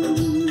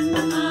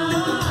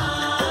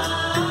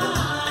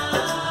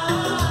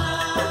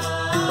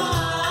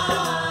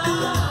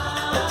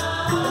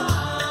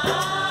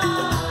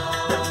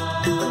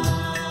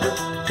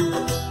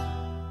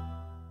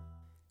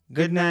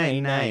 Good night,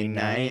 night,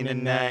 night,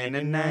 and night,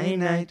 and night,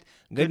 night.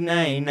 Good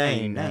night,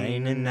 night,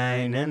 night, and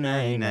night, and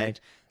night, night.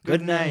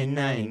 Good night,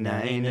 night,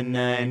 night, and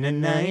night,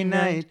 and night,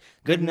 night.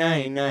 Good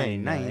night, night,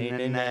 night,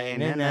 and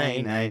night, and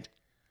night, night.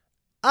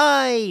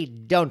 I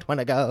don't want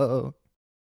to go.